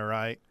Indiana,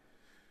 right?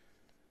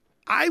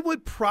 I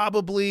would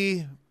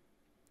probably –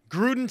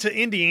 Gruden to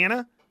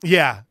Indiana?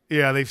 Yeah,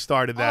 they've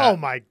started that. Oh,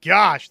 my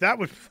gosh. That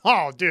would –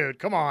 oh, dude,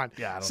 come on.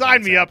 Yeah,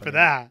 sign me up for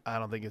that. I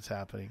don't think it's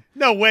happening.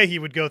 No way he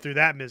would go through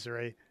that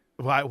misery.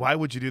 Why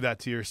would you do that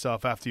to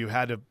yourself after you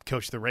had to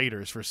coach the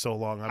Raiders for so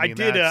long?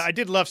 I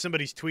did love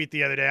somebody's tweet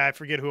the other day. I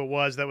forget who it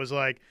was that was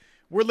like,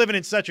 we're living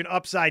in such an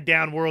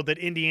upside-down world that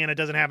Indiana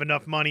doesn't have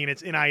enough money in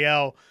its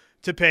NIL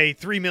to pay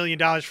 $3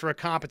 million for a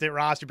competent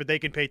roster, but they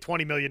can pay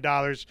 $20 million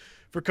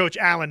for Coach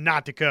Allen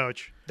not to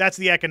coach. That's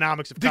the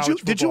economics of college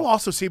football. Did you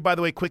also see, by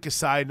the way, quick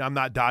aside, and I'm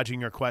not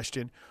dodging your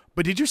question,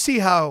 but did you see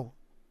how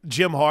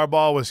Jim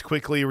Harbaugh was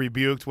quickly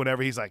rebuked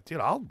whenever he's like, dude,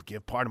 I'll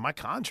give part of my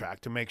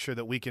contract to make sure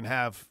that we can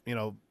have,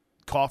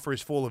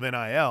 coffers full of NIL.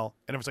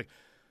 And everyone's like,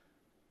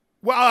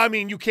 well, I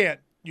mean, you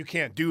can't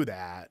do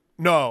that.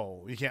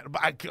 No, you can't.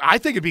 But I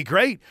think it'd be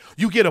great.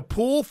 You get a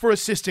pool for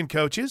assistant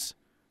coaches,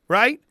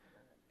 right?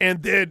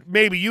 And then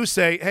maybe you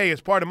say, hey, as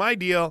part of my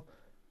deal,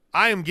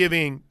 I am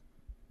giving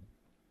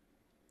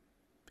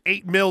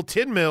 $8 million,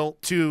 $10 million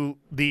to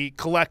the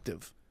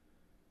collective.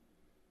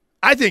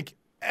 I think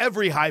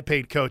every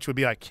high-paid coach would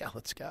be like, yeah,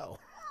 let's go.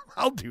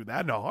 I'll do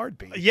that in a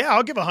heartbeat. Yeah,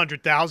 I'll give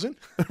 $100,000.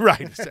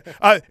 Right.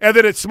 And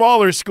then at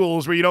smaller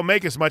schools where you don't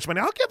make as much money,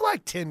 I'll give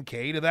like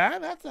 $10K to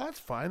that. That's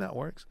fine. That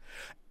works.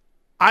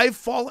 I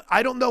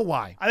don't know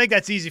why. I think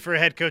that's easy for a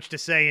head coach to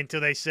say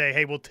until they say,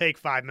 hey, we'll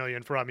take $5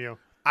 million from you.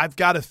 I've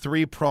got a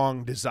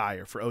 3-pronged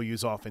desire for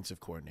OU's offensive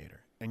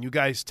coordinator, and you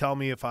guys tell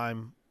me if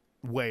I'm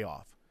way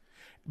off.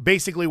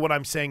 Basically what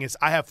I'm saying is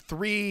I have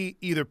 3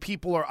 either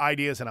people or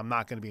ideas that I'm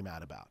not going to be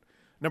mad about.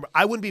 Number,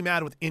 I wouldn't be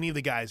mad with any of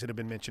the guys that have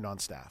been mentioned on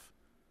staff.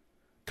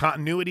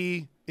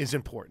 Continuity is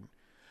important.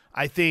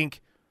 I think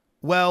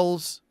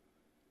Wells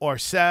or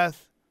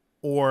Seth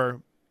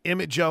or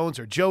Emmett Jones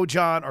or Joe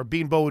John or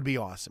Bedenbaugh would be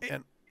awesome.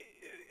 And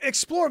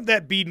explore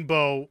that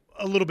Bedenbaugh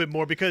a little bit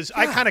more because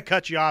I kind of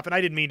cut you off, and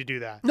I didn't mean to do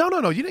that. No.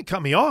 You didn't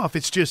cut me off.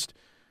 It's just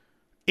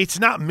it's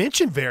not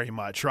mentioned very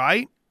much,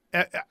 right?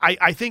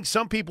 I think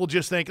some people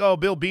just think, oh,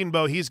 Bill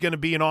Bedenbaugh, he's going to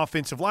be an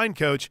offensive line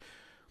coach.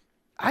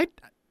 I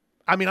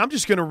mean, I'm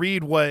just going to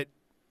read what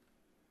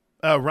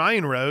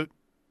Ryan wrote.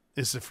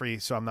 This is free,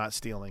 so I'm not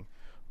stealing.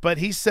 But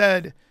he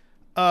said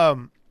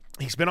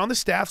he's been on the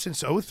staff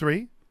since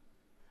 2003,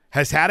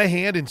 has had a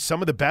hand in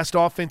some of the best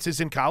offenses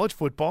in college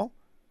football,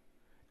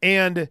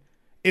 And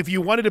if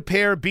you wanted to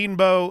pair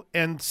Beanbo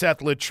and Seth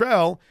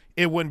Littrell,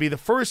 it wouldn't be the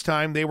first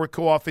time they were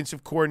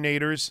co-offensive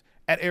coordinators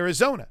at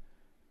Arizona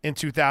in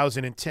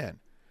 2010.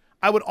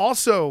 I would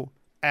also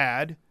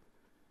add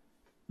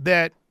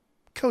that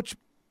Coach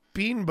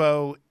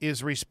Beanbo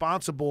is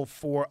responsible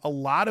for a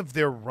lot of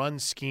their run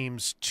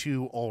schemes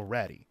too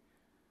already.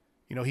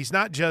 You know, he's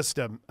not just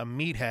a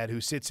meathead who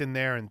sits in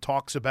there and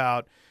talks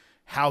about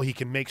how he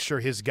can make sure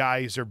his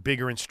guys are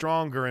bigger and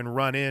stronger and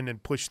run in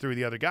and push through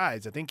the other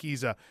guys. I think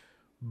he's a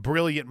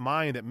brilliant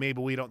mind that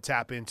maybe we don't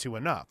tap into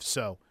enough.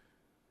 So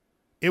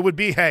it would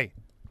be, hey,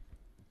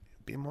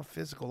 be a more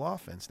physical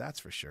offense, that's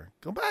for sure.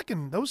 Go back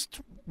and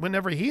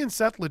whenever he and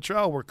Seth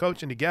Littrell were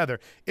coaching together,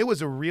 it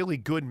was a really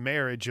good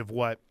marriage of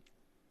what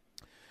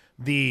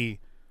the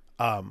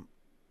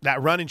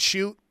that run and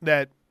shoot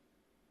that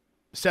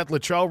Seth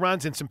Littrell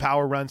runs and some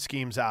power run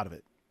schemes out of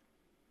it.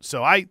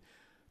 So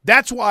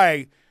that's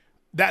why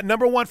that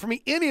number one for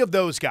me, any of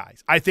those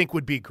guys, I think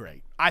would be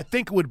great. I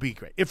think it would be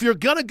great. If you're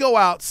going to go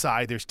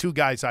outside, there's two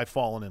guys I've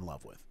fallen in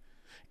love with.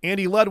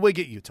 Andy Ludwig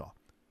at Utah.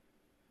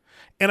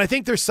 And I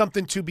think there's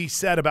something to be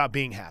said about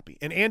being happy.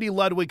 And Andy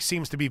Ludwig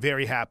seems to be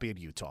very happy at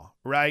Utah,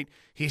 right?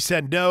 He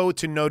said no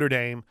to Notre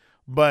Dame,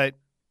 but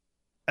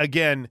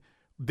again,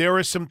 there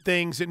are some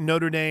things at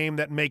Notre Dame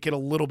that make it a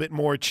little bit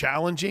more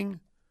challenging,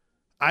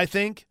 I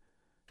think.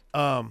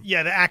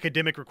 Yeah, the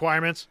academic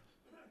requirements.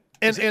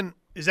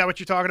 Is that what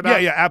you're talking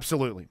about? Yeah,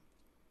 absolutely.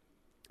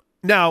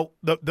 Now,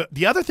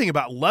 the other thing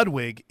about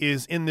Ludwig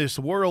is in this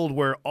world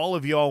where all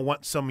of y'all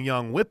want some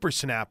young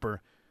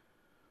whippersnapper,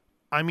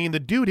 I mean, the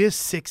dude is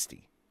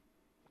 60.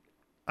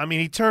 I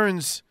mean,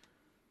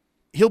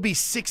 he'll be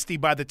 60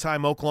 by the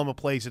time Oklahoma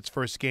plays its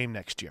first game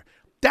next year.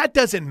 That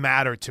doesn't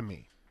matter to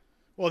me.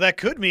 Well, that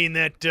could mean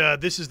that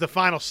this is the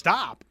final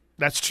stop.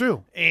 That's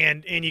true.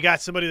 And you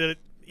got somebody that,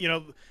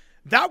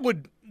 that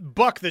would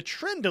buck the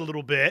trend a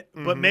little bit,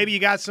 but maybe you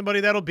got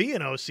somebody that'll be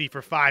an OC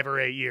for 5 or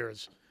 8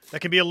 years. That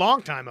can be a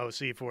long-time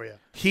OC for you.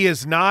 He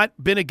has not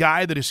been a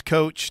guy that has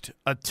coached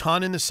a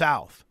ton in the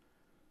South.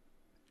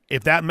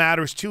 If that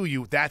matters to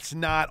you, that's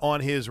not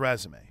on his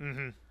resume.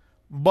 Mm-hmm.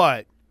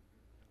 But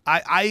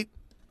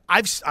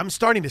I'm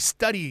starting to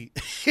study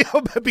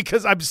him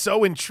because I'm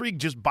so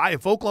intrigued just by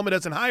if Oklahoma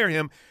doesn't hire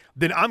him,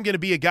 then I'm going to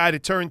be a guy to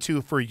turn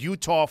to for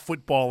Utah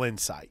football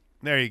insight.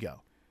 There you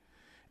go.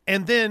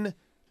 And then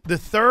the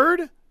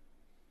third,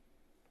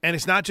 and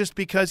it's not just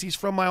because he's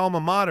from my alma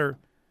mater,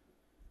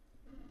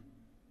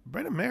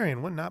 Brennan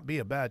Marion would not be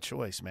a bad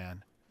choice,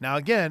 man. Now,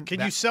 again.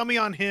 Can you sell me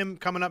on him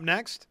coming up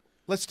next?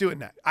 Let's do it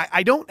next.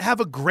 I don't have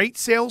a great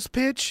sales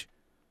pitch,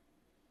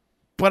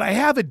 but I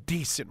have a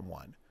decent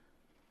one.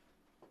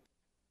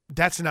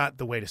 That's not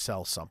the way to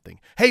sell something.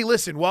 Hey,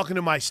 listen, welcome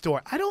to my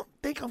store. I don't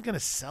think I'm going to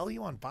sell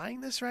you on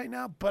buying this right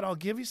now, but I'll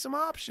give you some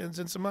options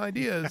and some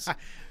ideas.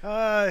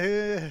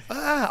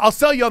 I'll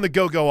sell you on the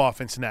go-go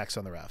offense next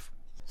on the ref.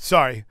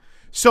 Sorry.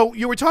 So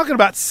you were talking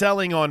about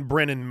selling on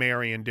Brennan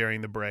Marion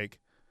during the break.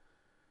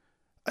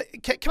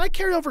 Can I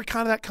carry over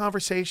kind of that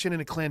conversation in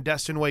a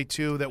clandestine way,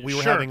 too, that we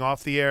were having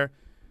off the air?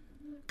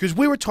 Because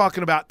we were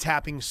talking about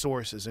tapping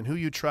sources and who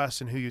you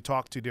trust and who you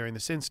talk to during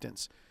this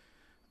instance.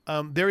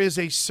 There is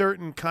a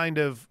certain kind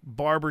of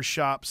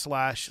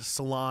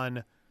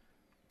barbershop/salon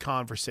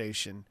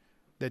conversation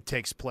that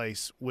takes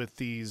place with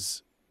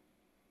these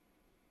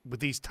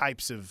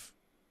types of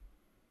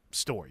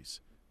stories.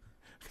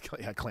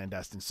 Yeah,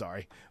 clandestine,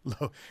 sorry.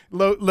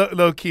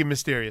 Low key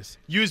mysterious.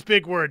 Use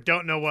big word,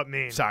 don't know what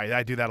means. Sorry,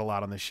 I do that a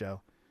lot on this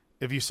show.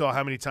 If you saw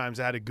how many times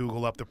I had to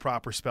Google up the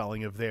proper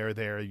spelling of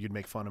there, you'd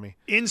make fun of me.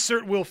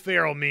 Insert Will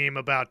Ferrell meme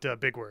about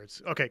big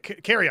words. Okay,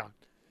 carry on.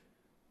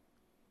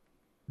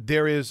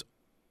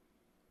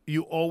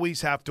 You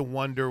always have to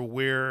wonder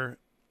where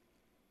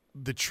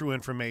the true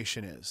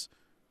information is.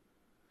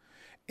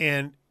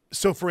 And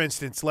so, for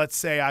instance, let's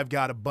say I've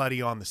got a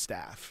buddy on the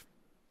staff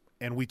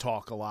and we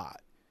talk a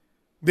lot.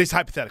 This is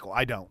hypothetical.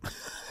 I don't.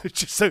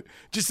 just so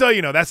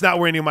you know, that's not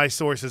where any of my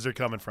sources are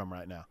coming from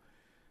right now.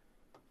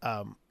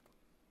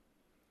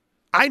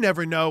 I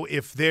never know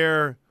if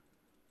they're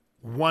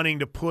wanting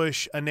to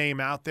push a name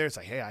out there. It's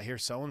like, hey, I hear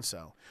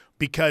so-and-so,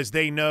 because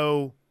they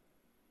know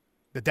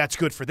that that's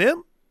good for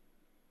them,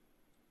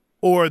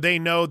 or they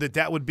know that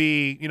that would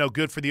be,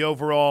 good for the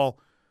overall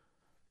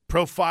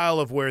profile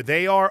of where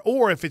they are,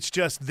 or if it's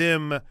just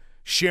them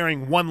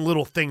sharing one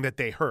little thing that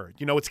they heard.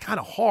 It's kind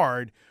of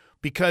hard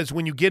because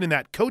when you get in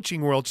that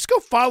coaching world, just go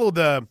follow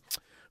the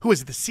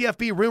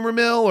CFB Rumor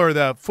Mill or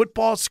the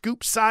Football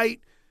Scoop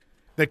site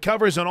that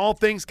covers on all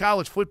things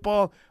college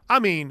football. I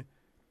mean,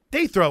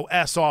 they throw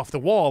S off the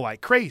wall like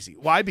crazy.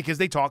 Why? Because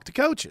they talk to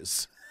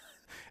coaches.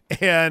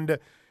 And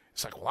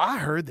it's like, well, I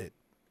heard that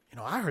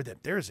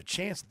there's a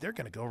chance that they're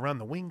going to go run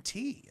the wing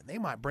T and they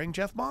might bring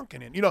Jeff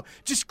Monken in.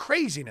 Just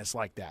craziness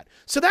like that.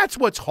 So that's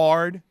what's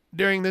hard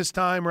during this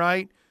time,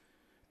 right?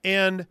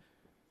 And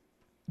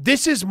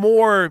this is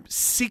more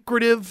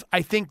secretive,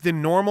 I think,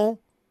 than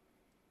normal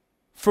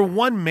for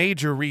one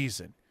major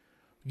reason.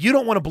 You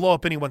don't want to blow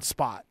up anyone's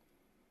spot.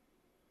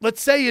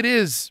 Let's say it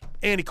is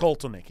Andy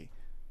Koltelnicki.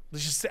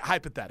 Let's just say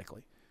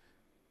hypothetically.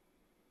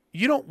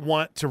 you don't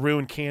want to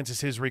ruin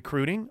Kansas's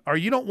recruiting, or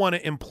you don't want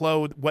to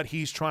implode what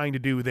he's trying to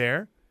do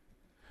there.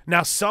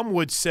 Now, some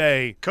would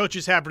say –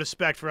 coaches have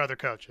respect for other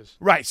coaches.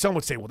 Right. Some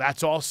would say, well,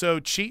 that's also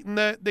cheating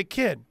the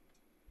kid.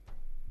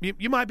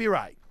 You might be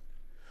right.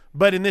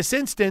 But in this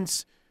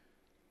instance,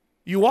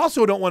 you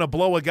also don't want to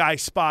blow a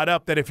guy's spot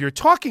up that if you're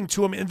talking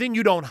to him and then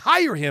you don't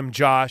hire him,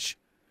 Josh,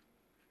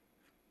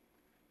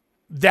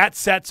 that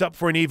sets up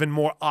for an even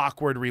more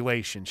awkward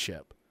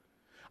relationship.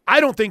 I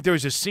don't think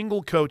there's a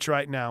single coach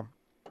right now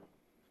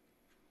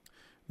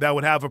that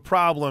would have a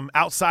problem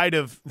outside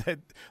of the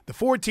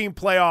 4-team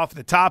playoff,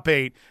 the top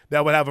 8,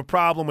 that would have a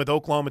problem with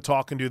Oklahoma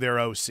talking to their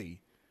OC,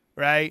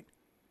 right?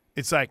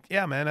 It's like,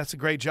 yeah, man, that's a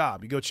great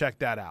job. You go check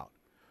that out.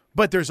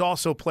 But there's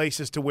also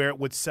places to where it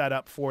would set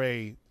up for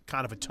a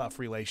kind of a tough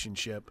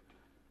relationship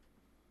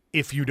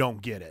if you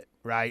don't get it,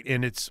 right?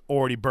 And it's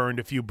already burned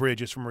a few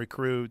bridges from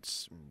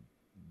recruits,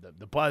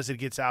 the buzz that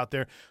gets out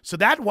there. So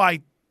that's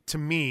why to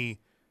me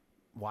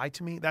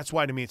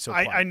it's so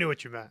quiet. I knew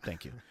what you meant.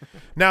 Thank you.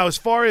 Now, as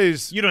far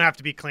as – you don't have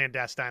to be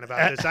clandestine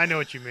about this. I know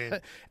what you mean.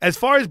 As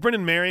far as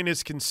Brennan Marion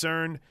is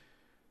concerned,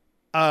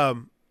 I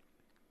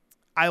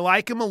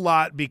like him a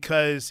lot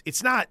because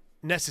it's not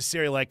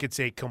necessarily like it's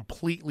a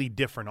completely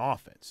different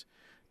offense.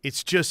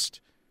 It's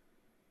just –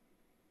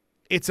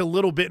 it's a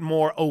little bit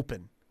more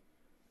open.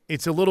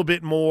 It's a little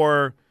bit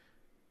more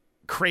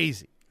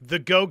crazy. The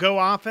go-go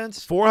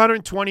offense?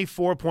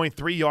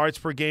 424.3 yards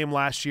per game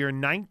last year,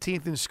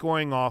 19th in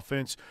scoring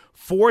offense,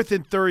 4th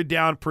in third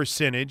down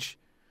percentage.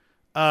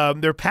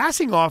 Their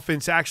passing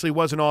offense actually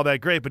wasn't all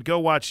that great, but go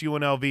watch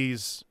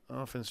UNLV's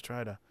offense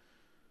try to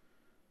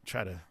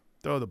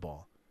throw the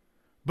ball.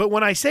 But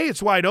when I say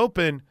it's wide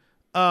open,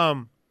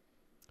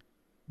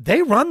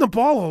 they run the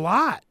ball a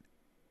lot.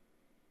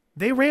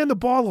 They ran the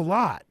ball a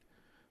lot.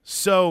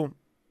 So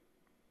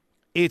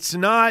it's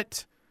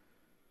not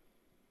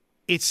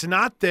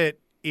that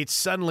it's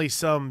suddenly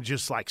some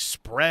just like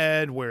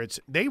spread where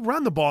they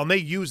run the ball and they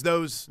use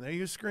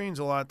screens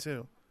a lot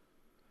too.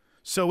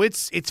 So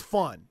it's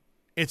fun.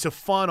 It's a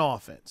fun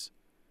offense.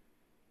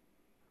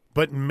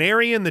 But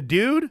Marion, the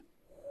dude,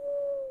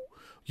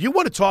 you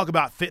want to talk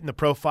about fitting the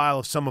profile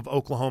of some of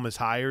Oklahoma's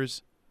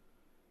hires?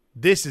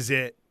 This is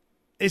it.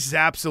 This is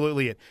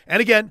absolutely it.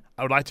 And again,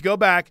 I would like to go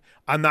back.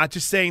 I'm not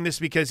just saying this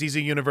because he's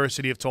a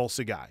University of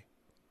Tulsa guy.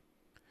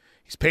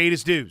 He's paid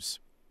his dues.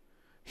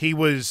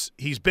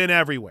 He's been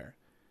everywhere.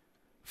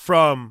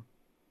 From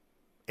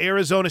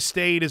Arizona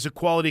State as a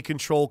quality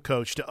control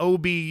coach to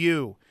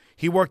OBU.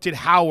 He worked at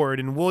Howard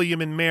and William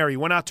and Mary,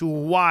 went out to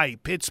Hawaii,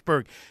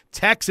 Pittsburgh.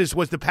 Texas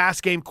was the pass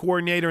game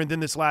coordinator, and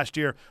then this last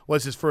year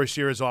was his first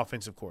year as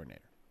offensive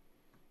coordinator.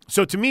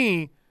 So to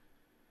me,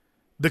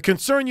 the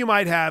concern you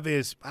might have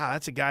is,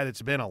 that's a guy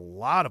that's been a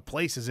lot of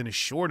places in a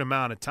short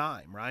amount of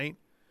time, right?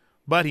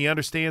 But he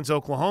understands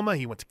Oklahoma.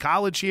 He went to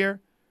college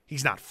here.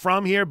 He's not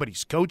from here, but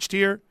he's coached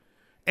here.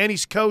 And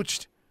he's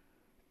coached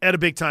at a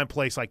big-time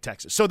place like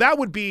Texas. So that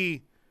would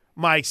be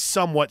my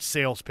somewhat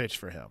sales pitch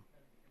for him.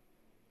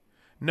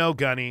 No,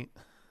 Gunny.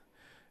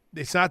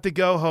 It's not the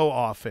go-ho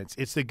offense.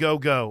 It's the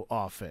go-go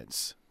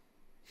offense.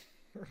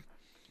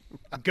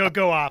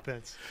 Go-go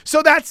offense.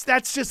 So that's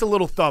just a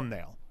little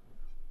thumbnail.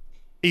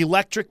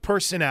 Electric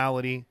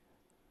personality.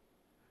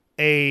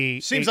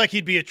 Seems like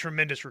he'd be a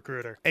tremendous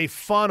recruiter. A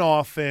fun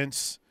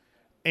offense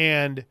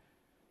and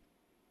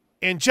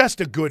just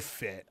a good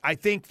fit. I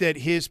think that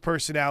his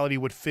personality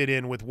would fit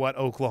in with what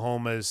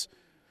Oklahoma's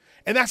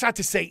 – and that's not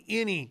to say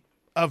any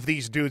of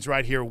these dudes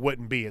right here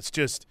wouldn't be. It's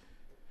just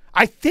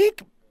I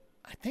think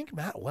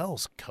Matt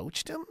Wells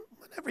coached him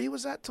whenever he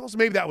was at Tulsa.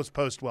 Maybe that was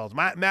post-Wells.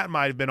 Matt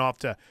might have been off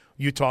to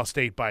Utah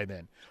State by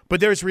then. But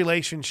there's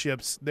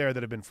relationships there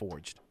that have been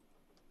forged.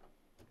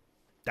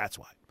 That's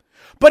why.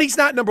 But he's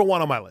not number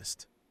one on my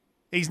list.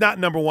 He's not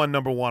number one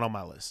on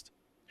my list.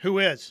 Who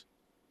is?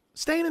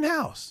 Staying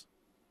in-house.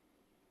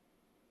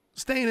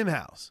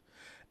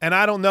 And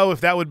I don't know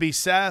if that would be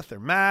Seth or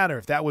Matt or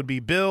if that would be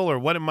Bill or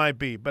what it might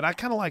be. But I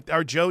kind of like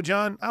our Joe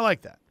John. I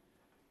like that.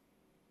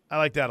 I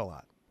like that a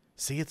lot.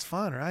 See, it's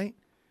fun, right?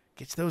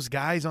 Gets those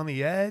guys on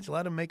the edge,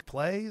 let them make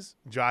plays.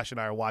 Josh and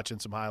I are watching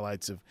some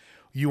highlights of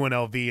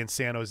UNLV and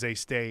San Jose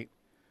State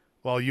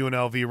while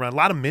UNLV run. A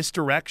lot of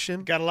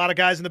misdirection. Got a lot of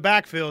guys in the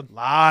backfield. A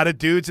lot of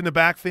dudes in the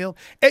backfield.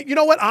 And you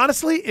know what?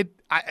 Honestly,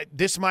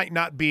 this might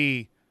not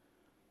be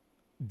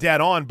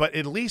dead on, but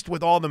at least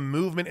with all the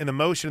movement and the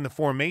motion and the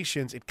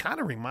formations, it kind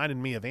of reminded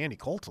me of Andy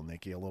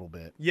Kotelnicki a little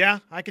bit. Yeah,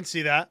 I can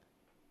see that.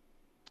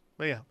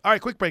 But yeah. All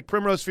right, quick break.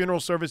 Primrose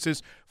Funeral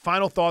Services.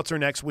 Final thoughts are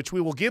next, which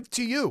we will give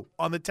to you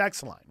on the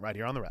text line right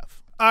here on the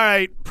Ref. All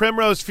right,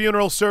 Primrose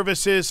Funeral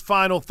Services.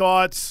 Final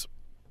thoughts.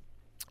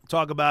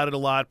 Talk about it a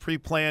lot.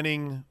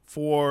 Pre-planning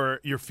for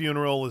your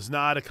funeral is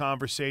not a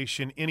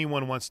conversation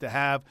anyone wants to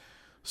have.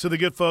 So the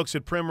good folks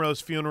at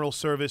Primrose Funeral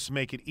Service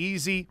make it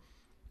easy.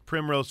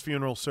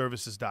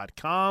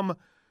 PrimroseFuneralServices.com.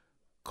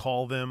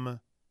 Call them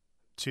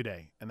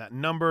today. And that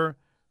number,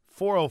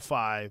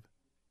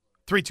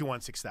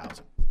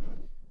 405-321-6000.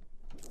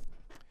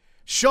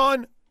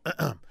 Sean,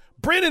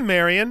 Brennan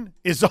Marion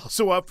is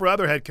also up for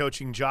other head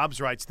coaching jobs,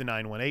 writes the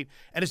 918,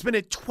 and has been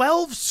at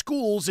 12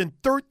 schools in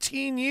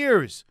 13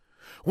 years.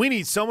 We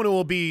need someone who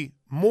will be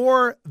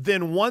more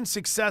than one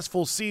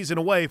successful season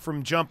away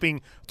from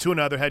jumping to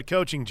another head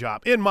coaching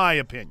job, in my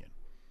opinion.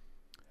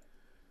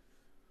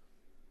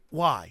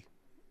 Why?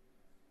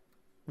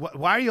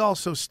 Why are you all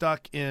so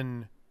stuck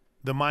in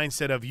the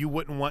mindset of you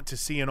wouldn't want to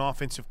see an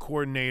offensive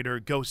coordinator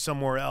go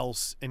somewhere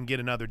else and get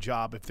another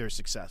job if they're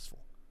successful?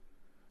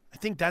 I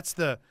think that's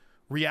the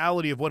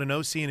reality of what an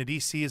OC and a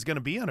DC is going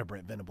to be under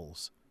Brent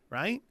Venables,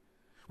 right?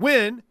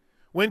 When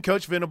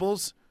Coach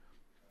Venables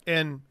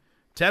and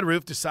Ted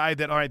Roof decide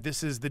that, all right,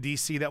 this is the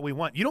DC that we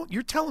want.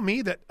 You're telling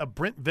me that a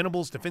Brent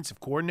Venables defensive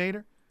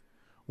coordinator,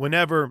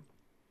 whenever,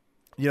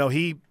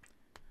 he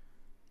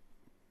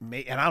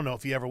may, and I don't know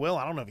if he ever will,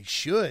 I don't know if he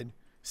should,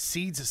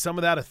 cedes some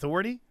of that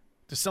authority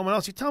to someone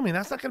else. You tell me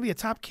that's not going to be a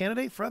top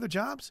candidate for other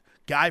jobs?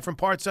 Guy from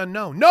parts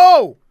unknown.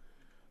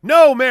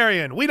 No,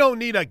 Marion, we don't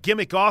need a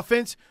gimmick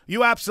offense.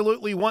 You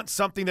absolutely want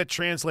something that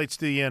translates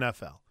to the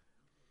NFL.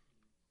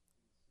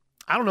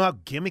 I don't know how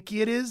gimmicky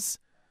it is,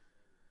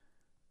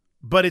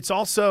 but it's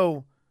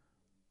also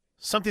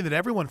something that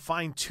everyone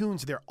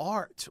fine-tunes their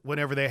art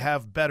whenever they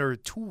have better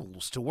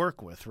tools to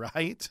work with,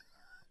 right?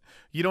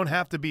 You don't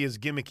have to be as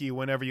gimmicky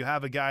whenever you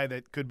have a guy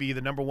that could be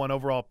the number 1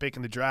 overall pick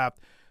in the draft,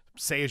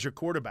 say as your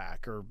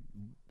quarterback, or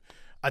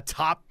a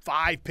top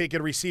 5 pick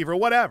at receiver,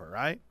 whatever,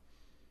 right?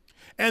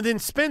 And then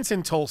Spence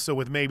in Tulsa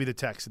with maybe the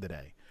text of the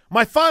day.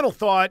 My final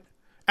thought,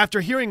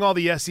 after hearing all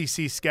the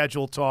SEC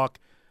schedule talk,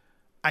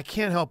 I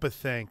can't help but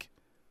think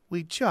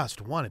we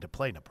just wanted to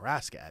play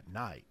Nebraska at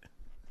night.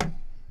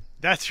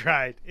 That's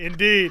right.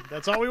 Indeed.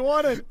 That's all we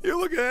wanted. You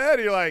look ahead,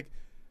 you're like,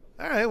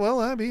 all right, well,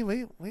 I mean,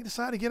 we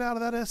decided to get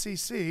out of that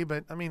SEC,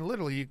 but, I mean,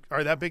 literally,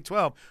 or that Big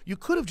 12, you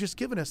could have just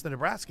given us the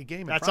Nebraska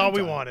game. That's all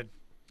we wanted.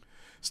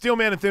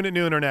 Steelman and Thune at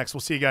noon are next.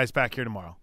 We'll see you guys back here tomorrow.